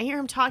playing, and I hear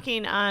him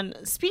talking on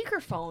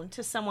speakerphone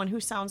to someone who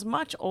sounds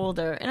much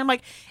older. And I'm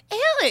like,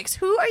 Alex,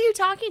 who are you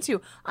talking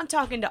to? I'm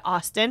talking to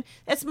Austin.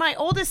 That's my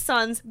oldest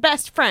son's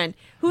best friend,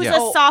 who's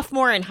Yeah. a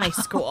sophomore in high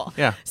school.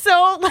 Yeah.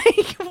 So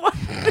like,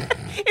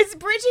 it's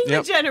bridging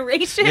Yep. the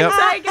generations, Yep.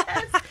 I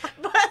guess.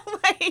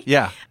 But like,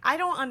 Yeah. I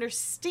don't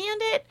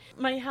understand it.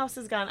 My house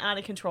has gone out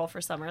of control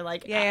for summer.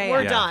 Like, Yeah.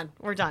 we're Yeah. done.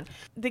 We're done.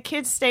 The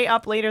kids stay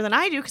up later than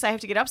I do because I have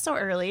to get up so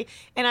early.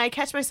 And I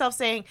catch myself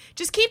saying,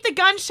 just keep the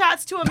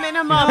gunshots to a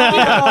minimum. Keep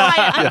it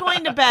quiet. I'm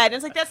going to bed. And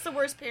it's like, that's the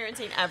worst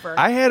parenting ever.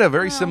 I had a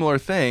very similar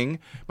thing.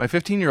 My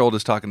 15-year-old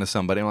is talking to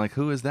somebody. I'm like,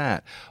 who is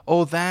that?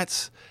 Oh,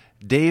 that's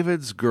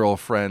David's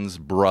girlfriend's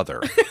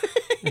brother.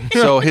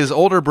 So his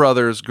older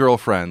brother's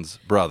girlfriend's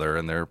brother,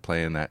 and they're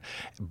playing that.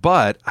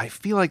 But I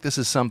feel like this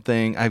is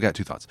something, I've got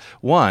two thoughts.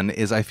 One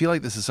is I feel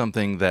like this is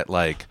something that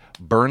like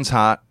burns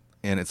hot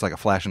and it's like a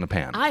flash in the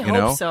pan. I you hope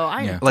know? so.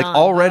 I'm Like done.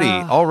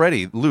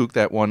 already, Luke,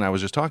 that one I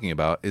was just talking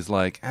about, is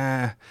like,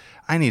 I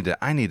need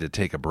to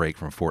take a break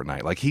from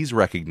Fortnite. Like he's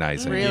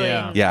recognizing. Really?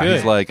 Yeah, Good.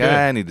 he's like, Good.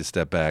 I need to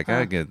step back.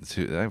 I'm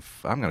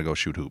gonna go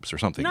shoot hoops or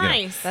something. you know.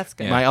 Nice. That's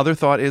good. My other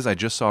thought is I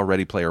just saw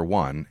Ready Player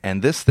One,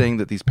 and this thing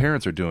that these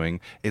parents are doing,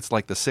 it's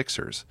like the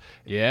Sixers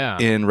Yeah.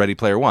 in Ready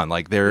Player One.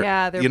 Like they're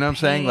they're you know what I'm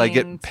saying? Like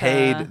paying get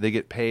paid. to- They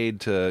get paid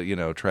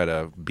to try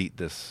to beat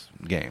this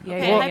game. Yeah,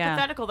 Okay, yeah.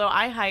 hypothetical though,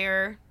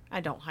 I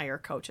don't hire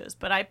coaches,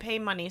 but I pay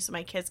money so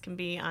my kids can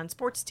be on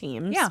sports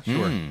teams. Yeah.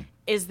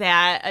 Is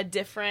that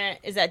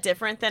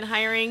different than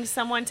hiring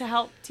someone to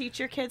help teach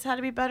your kids how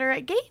to be better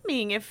at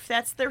gaming if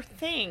that's their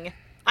thing?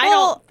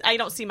 Well- I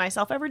don't see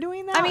myself ever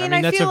doing that. I mean,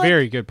 that's feel a like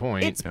very good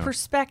point. It's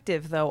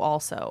perspective, though.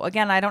 Also,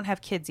 again, I don't have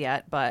kids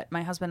yet, but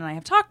my husband and I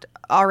have talked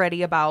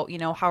already about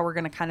how we're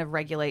going to kind of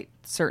regulate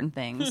certain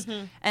things,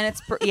 and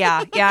it's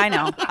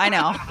I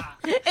know.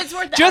 it's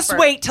worth the Just effort.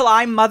 wait till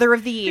I'm Mother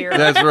of the Year.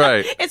 That's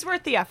right. It's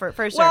worth the effort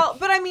for sure. Well,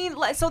 but I mean,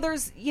 so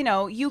there's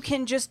you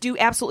can just do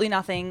absolutely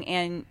nothing,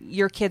 and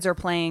your kids are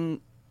playing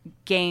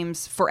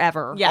games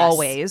forever, Yes,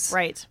 always,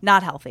 right.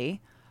 Not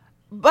healthy.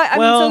 But I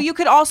mean, so you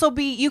could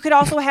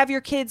also have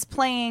your kids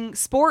playing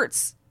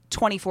sports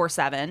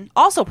 24/7,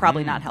 also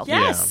probably not healthy.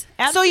 yes,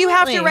 So you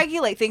have to absolutely.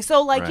 regulate things.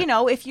 So like,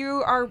 Right. if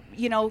you are,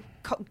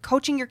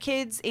 coaching your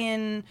kids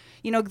in,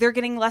 they're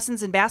getting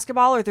lessons in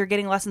basketball or they're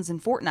getting lessons in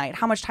Fortnite,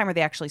 how much time are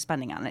they actually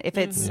spending on it? If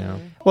it's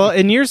Well,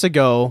 and years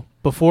ago,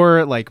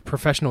 before like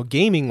professional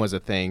gaming was a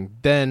thing,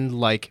 then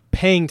like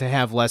paying to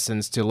have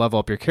lessons to level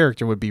up your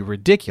character would be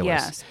ridiculous.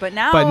 Yes, but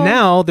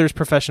now- there's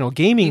professional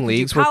gaming You can do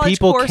leagues where college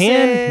people courses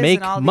can make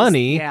and all these-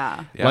 money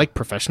yeah. like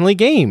professionally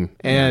game.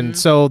 And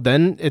so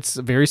then it's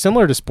very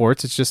similar to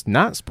sports, it's just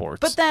not sports.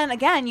 But then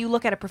again, you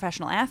look at a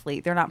professional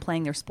athlete, they're not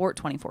playing their sport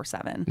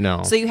 24/7.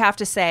 No. So you have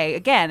to say,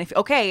 again, if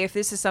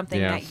this is something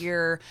Yeah. that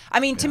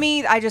to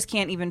me, I just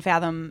can't even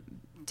fathom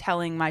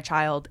telling my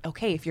child,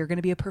 okay, if you're going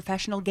to be a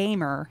professional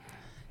gamer,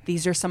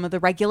 these are some of the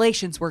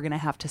regulations we're going to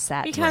have to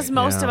set. Because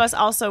most Yeah. of us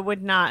also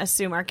would not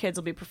assume our kids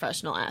will be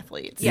professional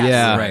athletes. Yes.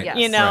 Yeah. Right. Yes.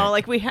 You know,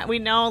 Right. like we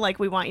know, like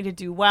we want you to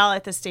do well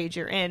at the stage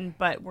you're in,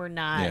 but we're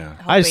not. Yeah.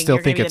 Hoping I still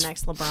you're think gonna be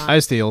it's the next LeBron. I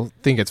still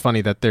think it's funny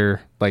that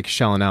they're like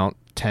shelling out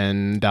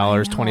 $10,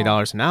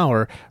 $20 an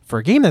hour for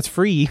a game that's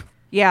free.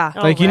 Yeah.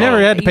 Oh, Like you right. never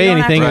had to You pay don't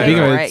have anything to to pay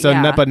begin for with. it, So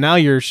yeah. but now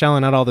you're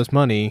shelling out all this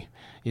money.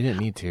 You didn't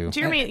need to.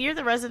 Jeremy, you're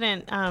the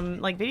resident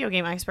like video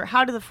game expert.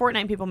 How do the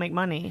Fortnite people make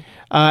money?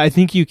 I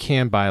think you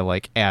can buy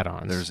like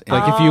add-ons. There's-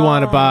 like if you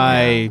want to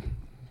buy,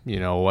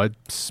 a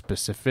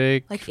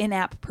specific. Like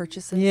in-app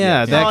purchases.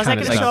 Yeah, that Oh, is that kind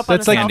of gonna show stuff. up on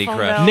That's the like cell Candy phone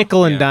Crush. bill?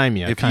 nickel and Yeah. dime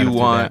you. If kind you of do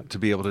want that. to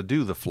be able to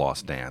do the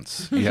floss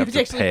dance, you have to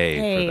actually pay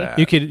pay. for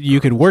that. you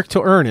could work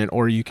to earn it,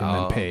 or you can Oh.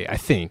 then pay. I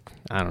think.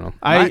 I don't know.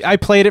 My- I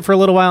played it for a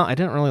little while. I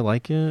didn't really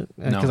like it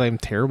because I'm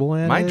terrible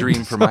at it. My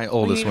dream for my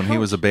oldest when he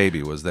was a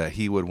baby was that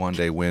he would one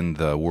day win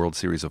the World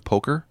Series of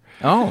Poker.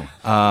 Oh.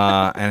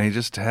 And he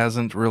just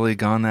hasn't really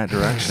gone that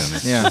direction.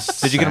 It's Yeah.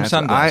 just Did you get him sad.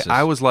 sunglasses?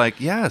 I was like,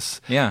 yes.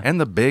 Yeah. And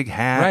the big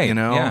hat, Right,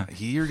 Yeah.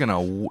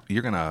 yeah.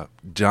 You're gonna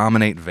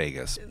dominate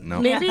Vegas.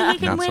 No, Maybe he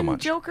can not so win much.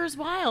 Joker's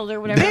Wild or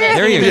whatever.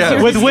 There you Yeah.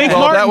 go. With Wink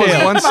well, that was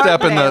Martindale. one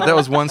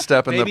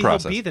step in the Maybe the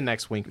process. he'll be the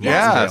next Wink.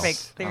 Yes. Martindale.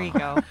 Perfect. There you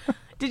go.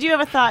 Did you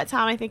have a thought,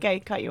 Tom? I think I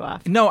cut you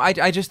off. No,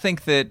 I just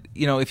think that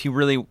if you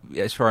really,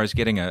 as far as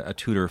getting a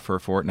tutor for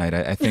Fortnite,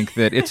 I think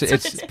that it's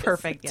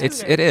Perfect. Yeah.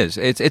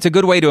 it's a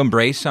good way to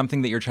embrace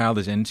something that your child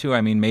is into. I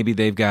mean, maybe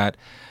they've got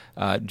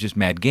just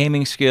mad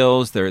gaming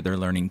skills. They're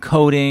learning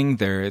coding.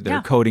 They're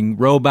coding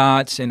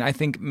robots, and I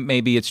think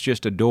maybe it's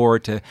just a door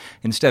to,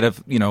 instead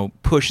of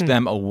push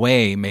them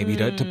away, maybe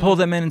to pull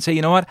them in and say,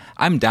 you know what,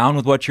 I'm down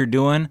with what you're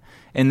doing.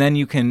 And then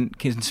you can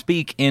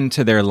speak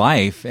into their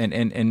life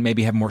and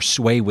maybe have more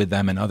sway with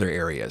them in other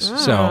areas.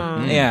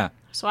 So, yeah.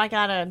 So I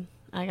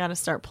gotta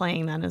start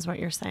playing then, is what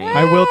you're saying.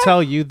 I will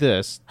tell you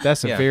this.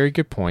 That's a Yeah. very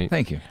good point.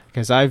 Thank you.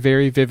 Because I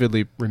very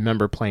vividly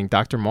remember playing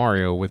Dr.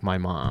 Mario with my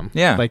mom.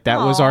 Yeah. Like that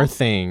was our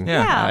thing.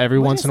 Yeah. Every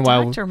What once is in a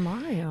while. Dr.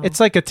 Mario. It's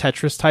like a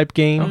Tetris type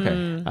game.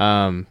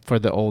 Okay. For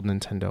the old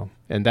Nintendo.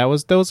 And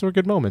those were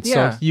good moments.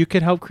 Yeah. So you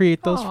could help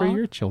create those for Aw.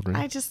 your children.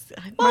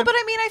 Well, but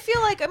I mean, I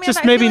feel like Just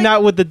I maybe feel like,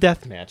 not with the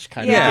deathmatch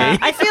kind Yeah, of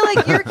game. I feel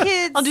like your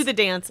kids. I'll do the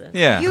dancing.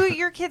 Yeah.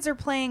 Your kids are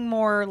playing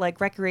more like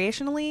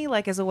recreationally,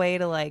 like as a way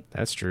to like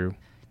That's true.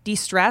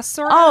 de-stress,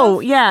 sort Oh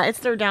of. yeah, it's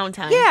their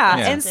downtime. Yeah,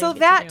 Yeah. and so They get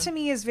that do. to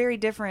me is very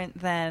different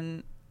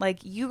than like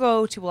you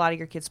go to a lot of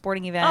your kids'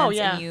 sporting events Oh,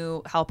 yeah. and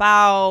you help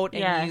out and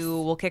Yes. you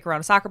will kick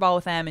around a soccer ball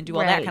with them and do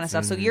all that Right. kind of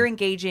stuff. So you're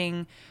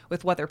engaging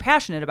with what they're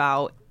passionate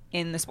about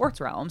in the sports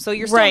realm. So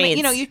you're still, Right.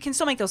 you can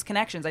still make those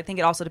connections. I think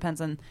it also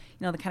depends on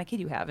the kind of kid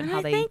you have and And how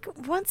I they. think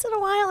once in a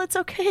while it's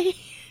okay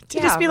to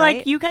Yeah, just be right?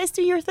 like, you guys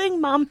do your thing.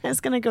 Mom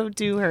is gonna go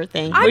do her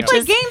thing. I which play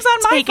is games on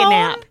my take phone. a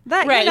nap.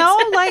 That Right.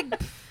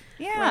 like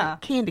yeah,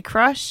 Candy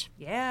Crush.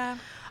 yeah.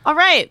 All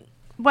right.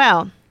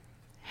 Well,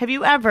 have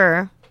you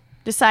ever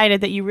decided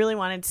that you really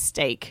wanted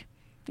steak?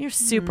 You're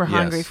super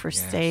hungry for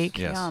steak.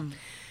 Yes. Yum.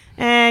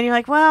 And you're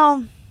like,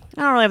 well,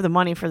 I don't really have the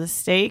money for the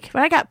steak,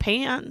 but I got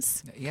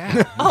pants. Yeah.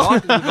 We've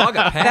all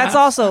got pants. That's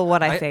also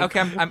what I think. Okay,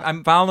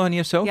 I'm following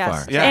you so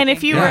Yes. far. Yeah. And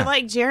if you Yeah. were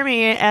like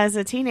Jeremy as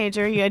a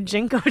teenager, you had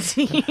Jinko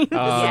jeans.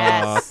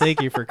 Yes.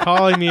 Thank you for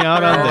calling me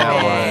out on that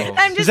Perfect. one.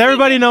 I'm just Does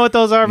everybody know what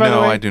those are, by the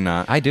No, way? I do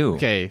not. I do.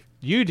 Okay,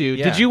 you do.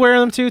 Yeah. Did you wear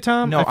them too,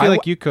 Tom? No, I feel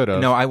like you could have.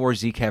 No, I wore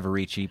Z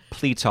Cavarici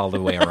pleats all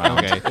the way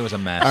around. Okay. It was a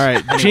mess. All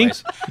right,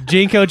 Anyways.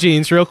 Jinko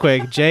jeans, real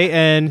quick.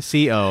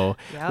 JNCO.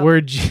 Yep.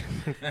 We're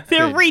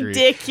They're Good grief.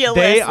 ridiculous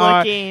They are.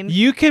 looking.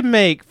 You can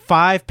make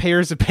 5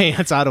 pairs of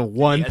pants out of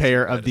one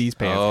pair of these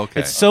pants. Oh,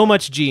 okay. It's so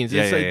much jeans.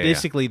 Yeah, It's yeah, like yeah,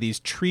 basically these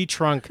tree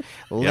trunk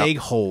leg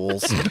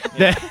holes.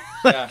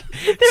 That,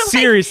 They're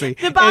seriously,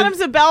 the bottoms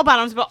of bell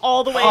bottoms, but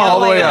all the way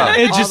All up. the way up.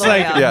 It's All just the way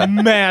like up. Yeah.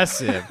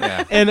 massive.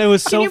 And it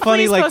was so Can you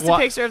funny. please Like post a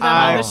picture of them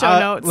on the show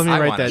notes? Let me I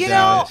write want that it. You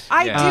down. know,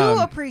 I Yeah. do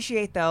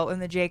appreciate though in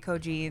the Jayco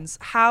jeans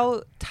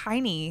how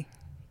tiny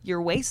your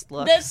waist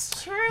looks.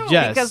 That's true.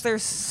 Yes. Because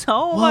there's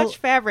so Well, much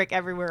fabric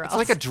everywhere else.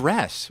 It's like a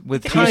dress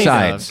with two Kind of,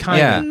 sides. kind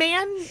yeah. of.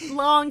 Man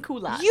long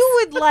culottes. you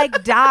would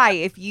like die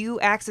if you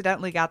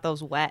accidentally got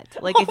those wet.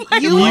 Like if my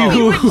you Lord. would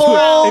You- be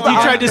pulled if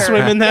you tried to under.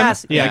 swim in them?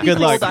 Yes, Yeah, you'd be good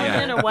luck. pulled under.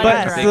 In a wet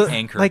But dress. Big the-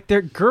 anchor. like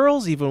their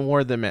girls even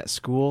wore them at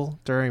school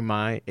during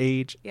my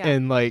age, Yeah.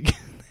 and like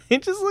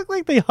it just looked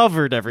like they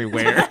hovered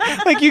everywhere.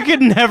 Like you could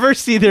never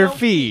see their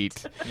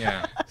feet.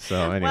 Yeah.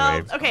 So anyway,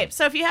 Well, okay,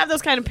 so if you have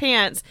those kind of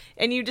pants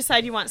and you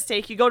decide you want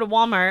steak, you go to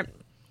Walmart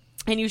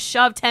and you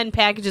shove 10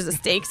 packages of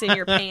steaks in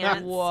your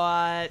pants.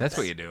 What? That's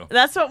what you do.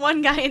 That's what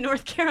one guy in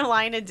North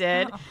Carolina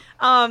did.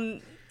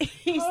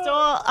 He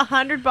stole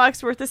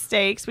 $100 worth of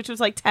steaks, which was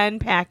like 10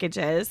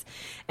 packages,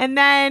 and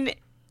then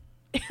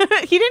he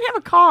didn't have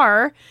a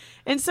car,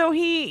 and so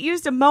he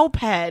used a moped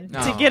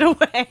to get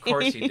away. Of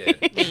course he did.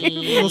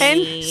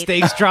 And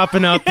steaks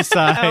dropping out the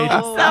side.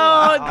 Oh.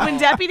 so when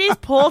deputies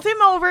pulled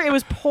him over, it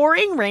was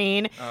pouring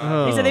rain.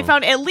 They said they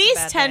found at least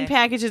Bad 10 day.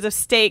 packages of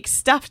steak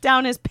stuffed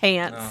down his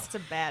pants. It's a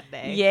bad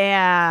day.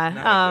 Yeah.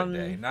 Not a good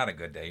day. Not a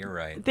good day. You're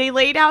right. They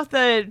laid out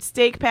the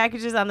steak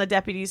packages on the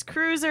deputy's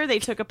cruiser. They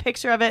took a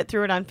picture of it,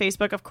 threw it on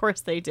Facebook. Of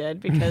course they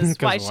did, because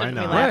why why shouldn't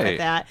we not? laugh Right. at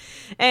that?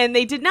 And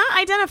they did not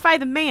identify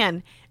the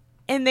man.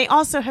 And they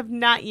also have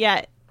not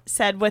yet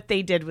said what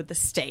they did with the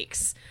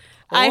steaks.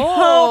 I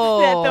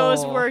hope that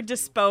those were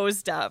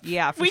disposed of.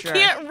 Yeah, for we sure.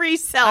 can't I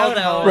resell would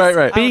those. hope. Right,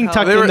 right. Being Oh,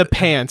 tucked They in were- the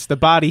pants, the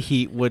body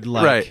heat would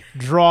like Right.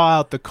 draw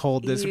out the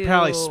coldness. Ew.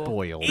 Probably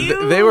spoiled.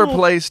 They were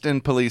placed in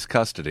police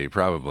custody,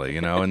 probably,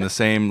 in the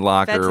same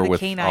locker the with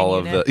canine all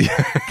of unit.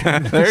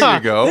 the. There you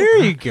go. There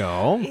you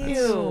go.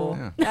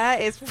 Ew.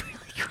 That is really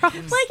gross.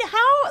 Like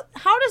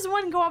how does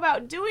one go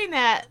about doing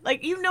that?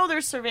 Like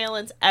there's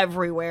surveillance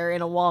everywhere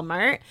in a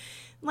Walmart.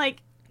 Like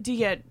do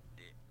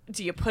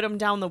you put them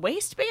down the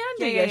waistband?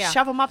 Do Yeah, you yeah.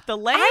 shove them up the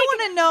leg? I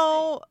want to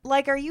know,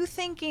 like, are you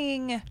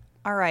thinking,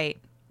 all right,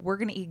 we're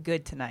going to eat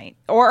good tonight?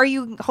 Or are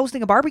you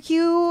hosting a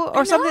barbecue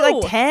or something No.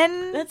 like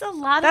 10? That's a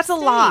lot. That's of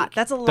a lot. steak.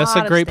 That's a lot. That's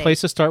a of great steak.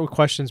 place to start with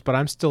questions, but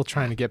I'm still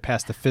trying to get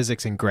past the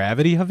physics and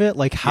gravity of it.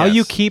 Like how Yes.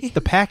 you keep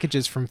the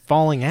packages from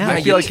falling out.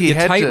 I feel like he you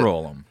had tight to-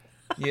 roll them.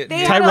 You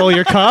They Tight roll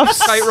your cuffs.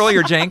 tight roll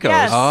your Jankos.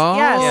 Yes. Oh.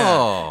 Yes.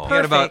 You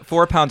got about Perfect.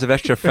 4 pounds of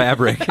extra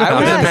fabric. I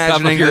was on top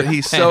of imagining your that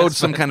he sewed pants.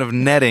 some kind of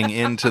netting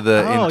into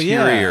the Oh,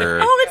 yeah.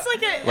 interior. Oh,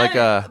 it's Like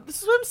a-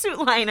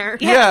 swimsuit liner.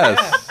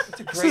 Yes.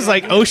 This is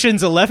like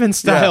Ocean's 11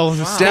 style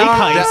Yeah. steak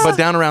Down, heist. but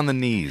down around the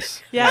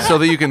knees. Yeah. So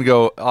that you can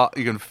go,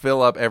 you can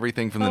fill up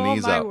everything from the Oh,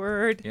 knees my up.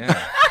 word. Yeah.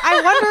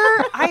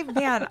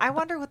 I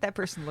wonder what that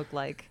person looked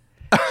like.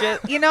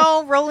 Just,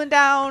 rolling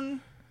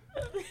down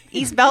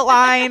East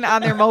Beltline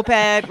on their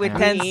moped with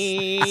 10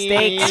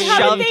 steaks And how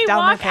shoved did they down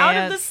walk their out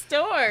of the pants.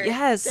 store?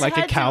 Yes. They Like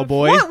a had to-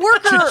 cowboy. What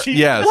worker?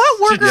 Yes.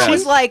 What worker Yes.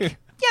 was like,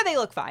 yeah, they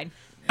look fine.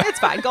 It's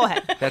fine. Go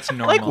ahead. That's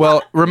normal.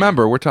 Well,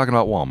 remember, we're talking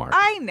about Walmart.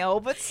 I know,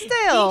 but He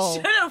still.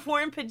 should have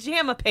worn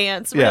pajama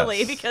pants, Yes,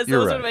 really, because you're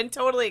those right. would have been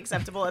totally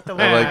acceptable at the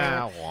like-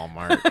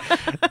 Walmart.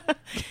 Walmart.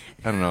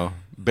 I don't know,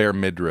 bare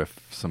midriff,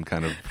 some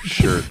kind of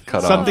shirt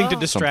cut off. Something to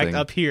distract something.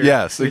 up here.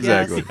 Yes,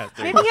 exactly.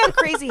 Maybe he had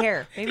crazy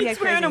hair. Maybe he had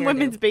He's wearing crazy a hairdo.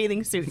 women's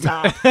bathing suit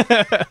top.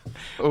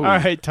 All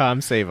right, Tom,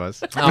 save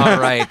us. All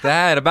right,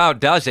 that about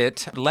does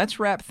it. Let's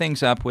wrap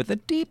things up with a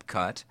deep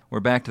cut.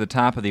 We're back to the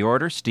top of the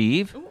order.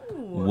 Steve,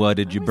 what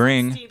did you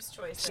bring? Steve's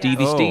choice.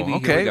 Stevie, Oh, Stevie. Here we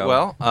okay. go.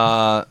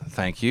 Well,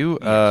 thank you.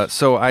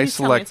 So I Please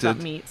tell me it's about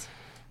selected. meat.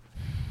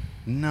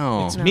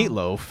 No. It's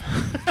meatloaf.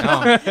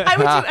 I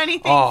would do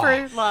anything Oh.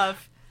 for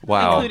love.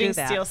 Wow. Including Do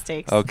that. steel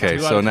steaks. Okay,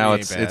 2 out so of now 3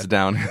 ain't it's bad.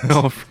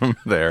 downhill from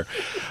there.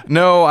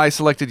 No, I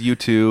selected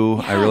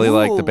U2. I really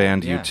like the Ooh.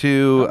 band Yeah.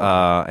 U2,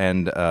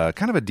 and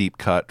kind of a deep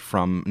cut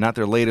from not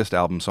their latest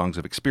album, Songs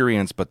of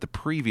Experience, but the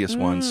previous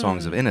one,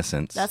 Songs of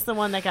Innocence. That's the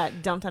one that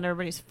got dumped on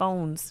everybody's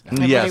phones. Yes,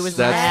 Everybody was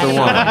that's mad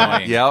the about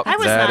one. it. Yep, I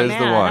was that not is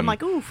mad. the one. I'm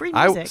like, ooh, free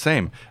music.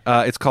 Same.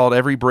 It's called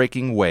Every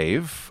Breaking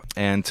Wave,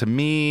 and to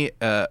me,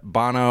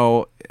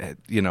 Bono,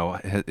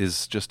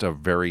 is just a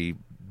very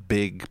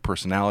big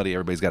personality.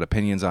 Everybody's got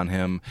opinions on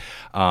him,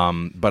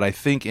 but I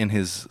think in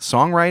his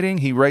songwriting,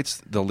 he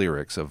writes the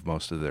lyrics of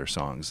most of their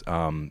songs.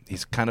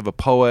 He's kind of a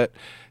poet.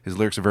 His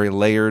lyrics are very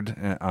layered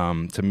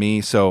to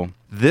me, so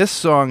This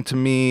song, to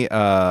me,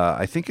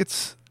 I think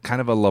it's kind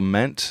of a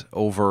lament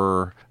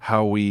over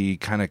how we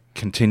kind of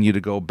continue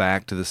to go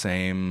back to the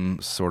same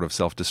sort of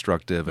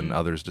self-destructive and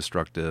others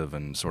destructive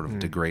and sort of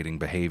degrading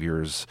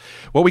behaviors,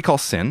 what we call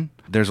sin.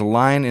 There's a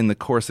line in the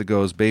chorus that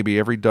goes, "Baby,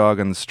 every dog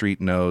on the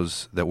street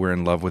knows that we're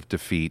in love with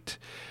defeat.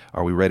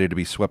 Are we ready to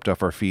be swept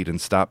off our feet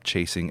and stop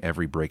chasing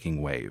every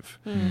breaking wave?"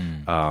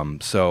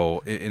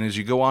 So, and as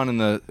you go on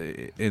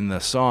in the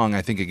song,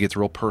 I think it gets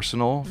real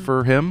personal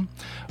for him.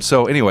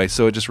 So anyway,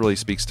 so it just really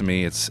speaks to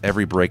me. It's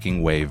 "Every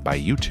Breaking Wave" by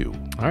U2.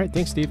 All right,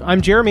 thanks, Steve.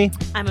 I'm Jeremy.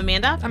 I'm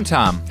Amanda. I'm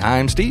Tom.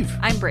 I'm Steve.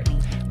 I'm Brittany.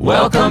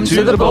 Welcome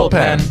to the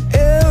bullpen.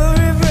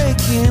 Every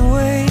breaking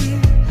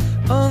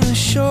wave on the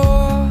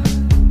shore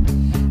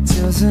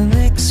tells the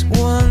next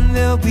one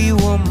there'll be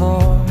one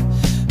more.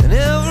 And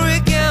every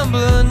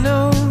gambler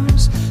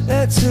knows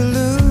that to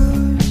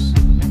lose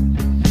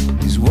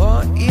is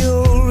what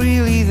you're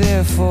really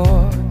there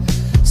for.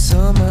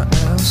 Someone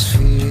else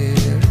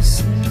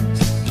fears.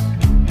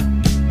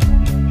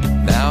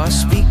 Now I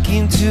speak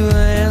into an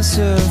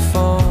answer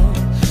phone,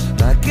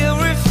 like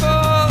every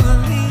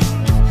fallen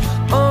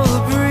leaf on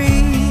the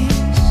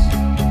breeze.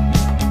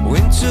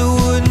 Winter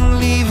wouldn't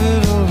leave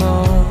it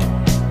alone,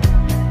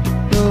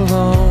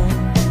 alone.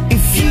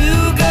 If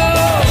you go,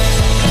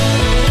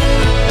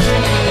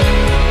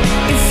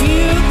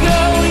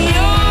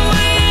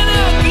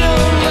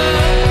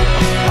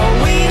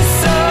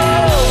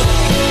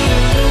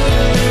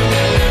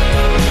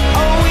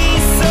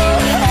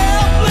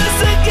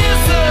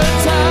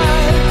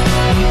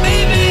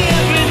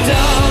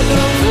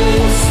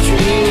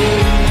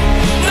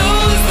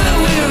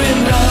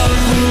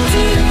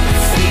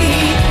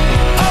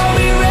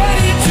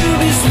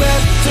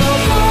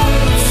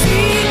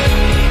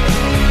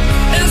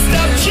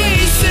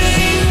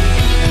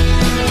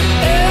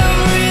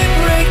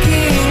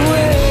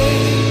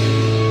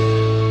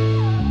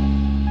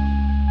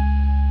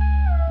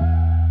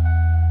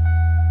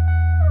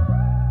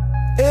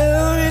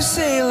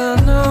 sailor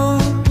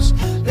knows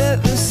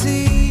that the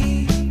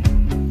sea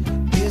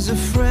is a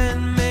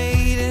friend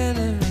made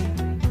enemy,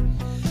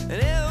 and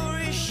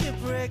every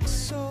shipwrecked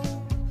soul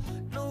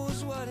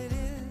knows what it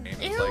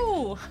is.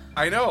 Ew.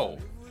 I know.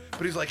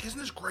 But he's like, "Isn't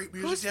this great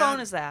music?" Whose phone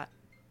is that?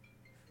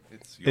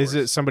 It's yours. Is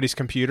it somebody's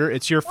computer?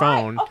 It's your Why?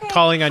 phone Okay,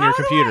 calling on your how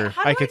do computer.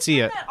 how do I could see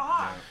turn it. that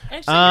off?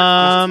 Actually,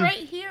 your phone's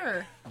right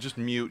here. Just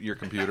mute your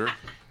computer.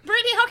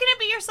 Brittany, how can it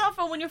be your cell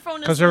phone when your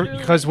phone is literally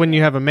Because when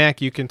you have a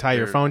Mac, you can tie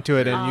your There. phone to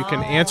it, and you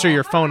can answer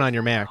your phone on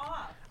your Mac.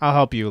 I'll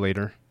help you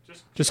later.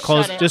 Just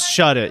close. shut it. Just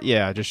shut it.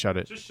 Yeah, just shut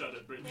it. Just shut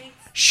it, Brittany.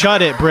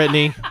 Shut it,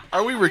 Brittany.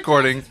 Are we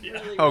recording?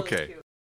 Okay.